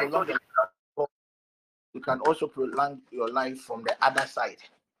that you can prolong your life. You can also prolong your life from the other side.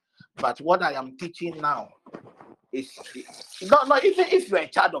 But what I am teaching now is not even if you're a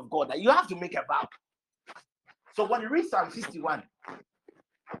child of God, you have to make a vow. So when you read Psalm 61,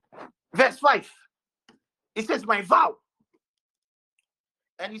 verse 5, it says, my vow.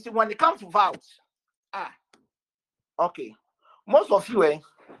 And you see, when it comes to vows, okay, most of you,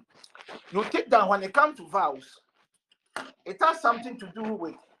 you take down when it comes to vows, it has something to do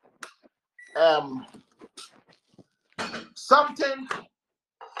with something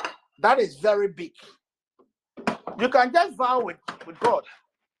that is very big. You can just vow with God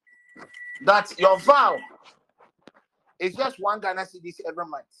that your vow is just 1 Ghana cedis every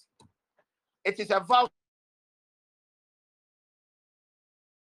month. It is a vow.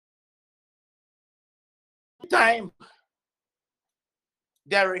 Time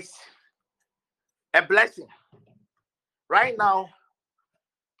there is a blessing. Right now,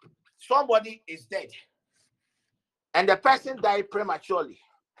 somebody is dead and the person died prematurely.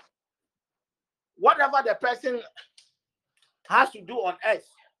 Whatever the person has to do on earth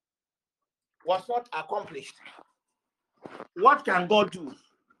was not accomplished. What can God do?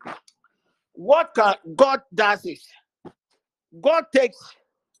 What God does is God takes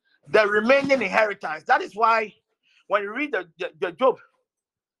the remaining inheritance. That is why when you read the Job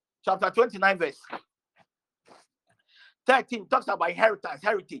chapter 29 verse 13 talks about inheritance,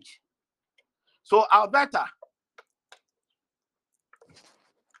 heritage. So Alberta,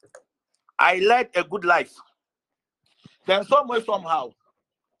 I led a good life. Then somewhere, somehow,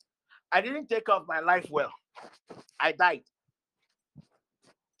 I didn't take care of my life well. I died.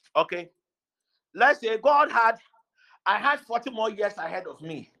 Okay. Let's say I had 40 more years ahead of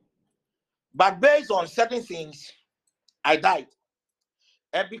me. But based on certain things, I died.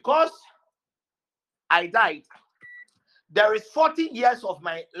 And because I died, there is 40 years of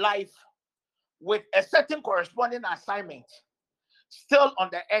my life with a certain corresponding assignment still on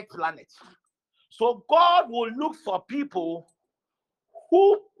the earth planet. So God will look for people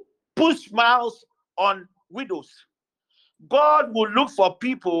who put smiles on widows. God will look for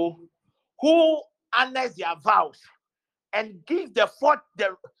people who honor their vows and give the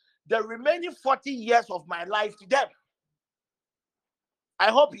remaining 40 years of my life to them. I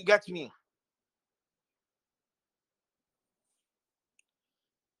hope you get me.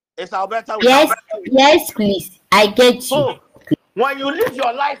 It's Alberta. Yes, please. I get you. So when you live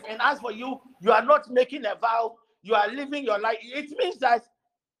your life, and as for you, you are not making a vow, you are living your life. It means that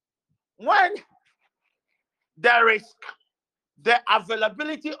when there is the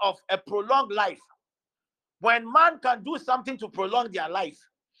availability of a prolonged life, when man can do something to prolong their life,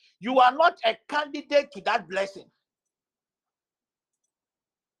 you are not a candidate to that blessing.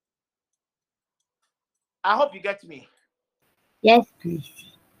 I hope you get me. Yes, please.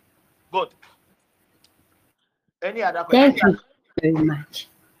 Good. Any other question? Thank you very much.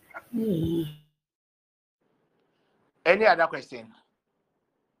 Yeah. Any other question?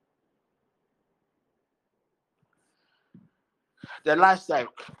 The last time.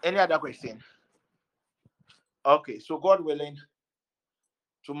 Any other question? Okay, so God willing,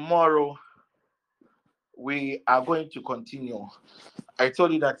 tomorrow we are going to continue. I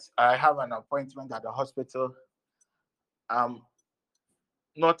told you that I have an appointment at the hospital. I'm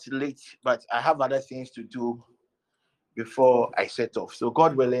not late, but I have other things to do before I set off. So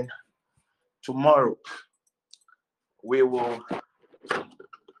God willing, tomorrow we will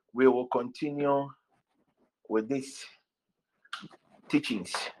continue with these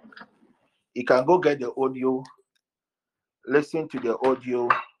teachings. You can go get the audio, listen to the audio.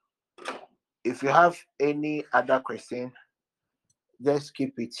 If you have any other question, just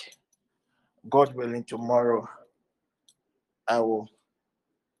keep it. God willing, tomorrow I will.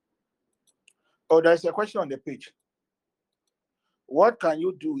 Oh, there's a question on the page. What can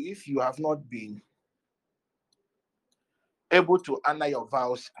you do if you have not been able to honor your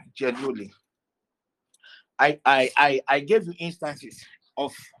vows genuinely? I gave you instances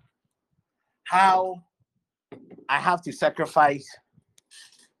of how I have to sacrifice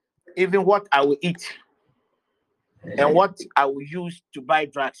even what I will eat and what I will use to buy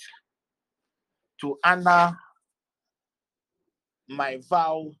drugs to honor my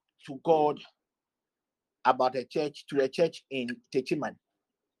vow to God about a church, to a church in Techiman.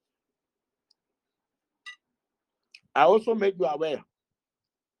 I also made you aware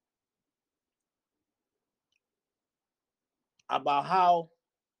about how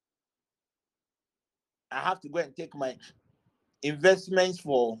I have to go and take my investments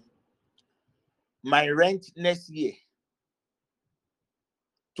for my rent next year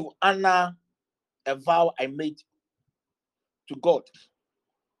to honor a vow I made to God.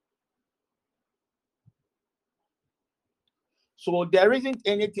 So there isn't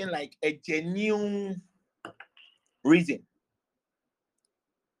anything like a genuine reason.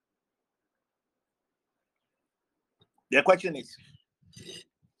 The question is,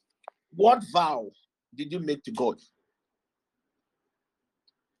 what vow did you make to God?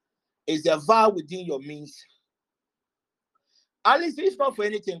 Is the vow within your means? At least it's not for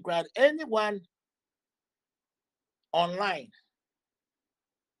anything, crowd. Anyone online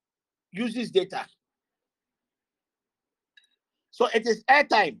uses data. So it is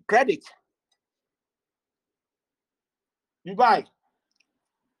airtime, credit. You buy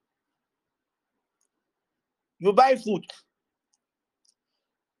food.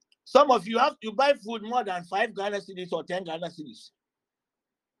 Some of you buy food more than 5 Ghana cedis or 10 Ghana cedis.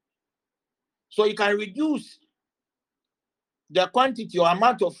 So you can reduce the quantity or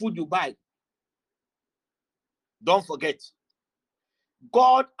amount of food you buy. Don't forget,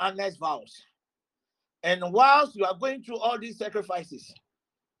 God honors vows. And whilst you are going through all these sacrifices,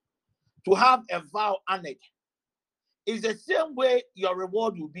 to have a vow honored is the same way your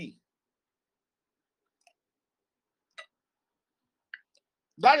reward will be.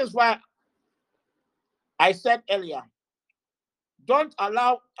 That is why I said earlier, don't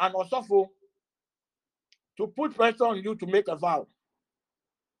allow an osofo to put pressure on you to make a vow.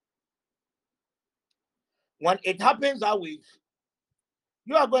 When it happens that way,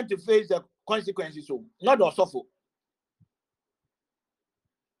 you are going to face the consequences. So, not the osofo.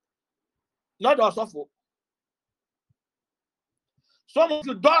 Not the osofo. Some of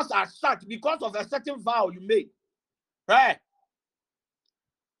your doors are shut because of a certain vow you made. Right?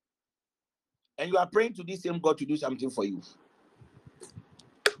 And you are praying to this same God to do something for you.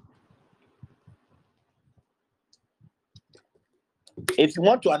 If you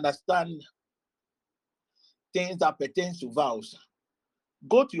want to understand things that pertain to vows,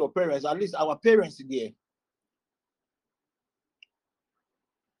 go to your parents. At least our parents there,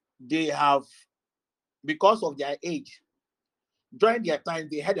 they have, because of their age, during their time,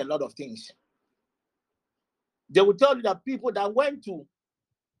 they had a lot of things. They will tell you that people that went to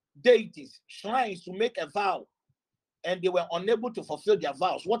deities, shrines to make a vow, and they were unable to fulfill their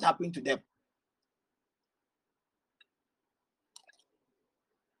vows, what happened to them?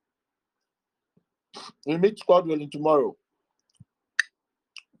 We meet God willing tomorrow.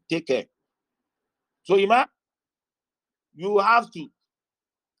 Take care. So, Ima, you have to.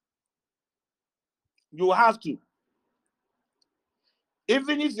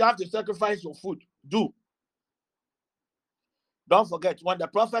 Even if you have to sacrifice your food, do. Don't forget, when the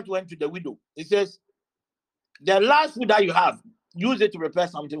prophet went to the widow, he says, the last food that you have, use it to prepare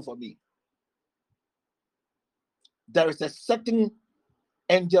something for me. There is a certain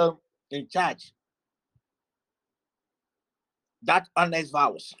angel in charge that honors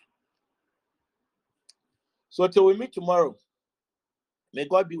vows. So till we meet tomorrow, may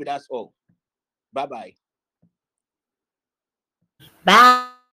God be with us all. Bye-bye. Bye.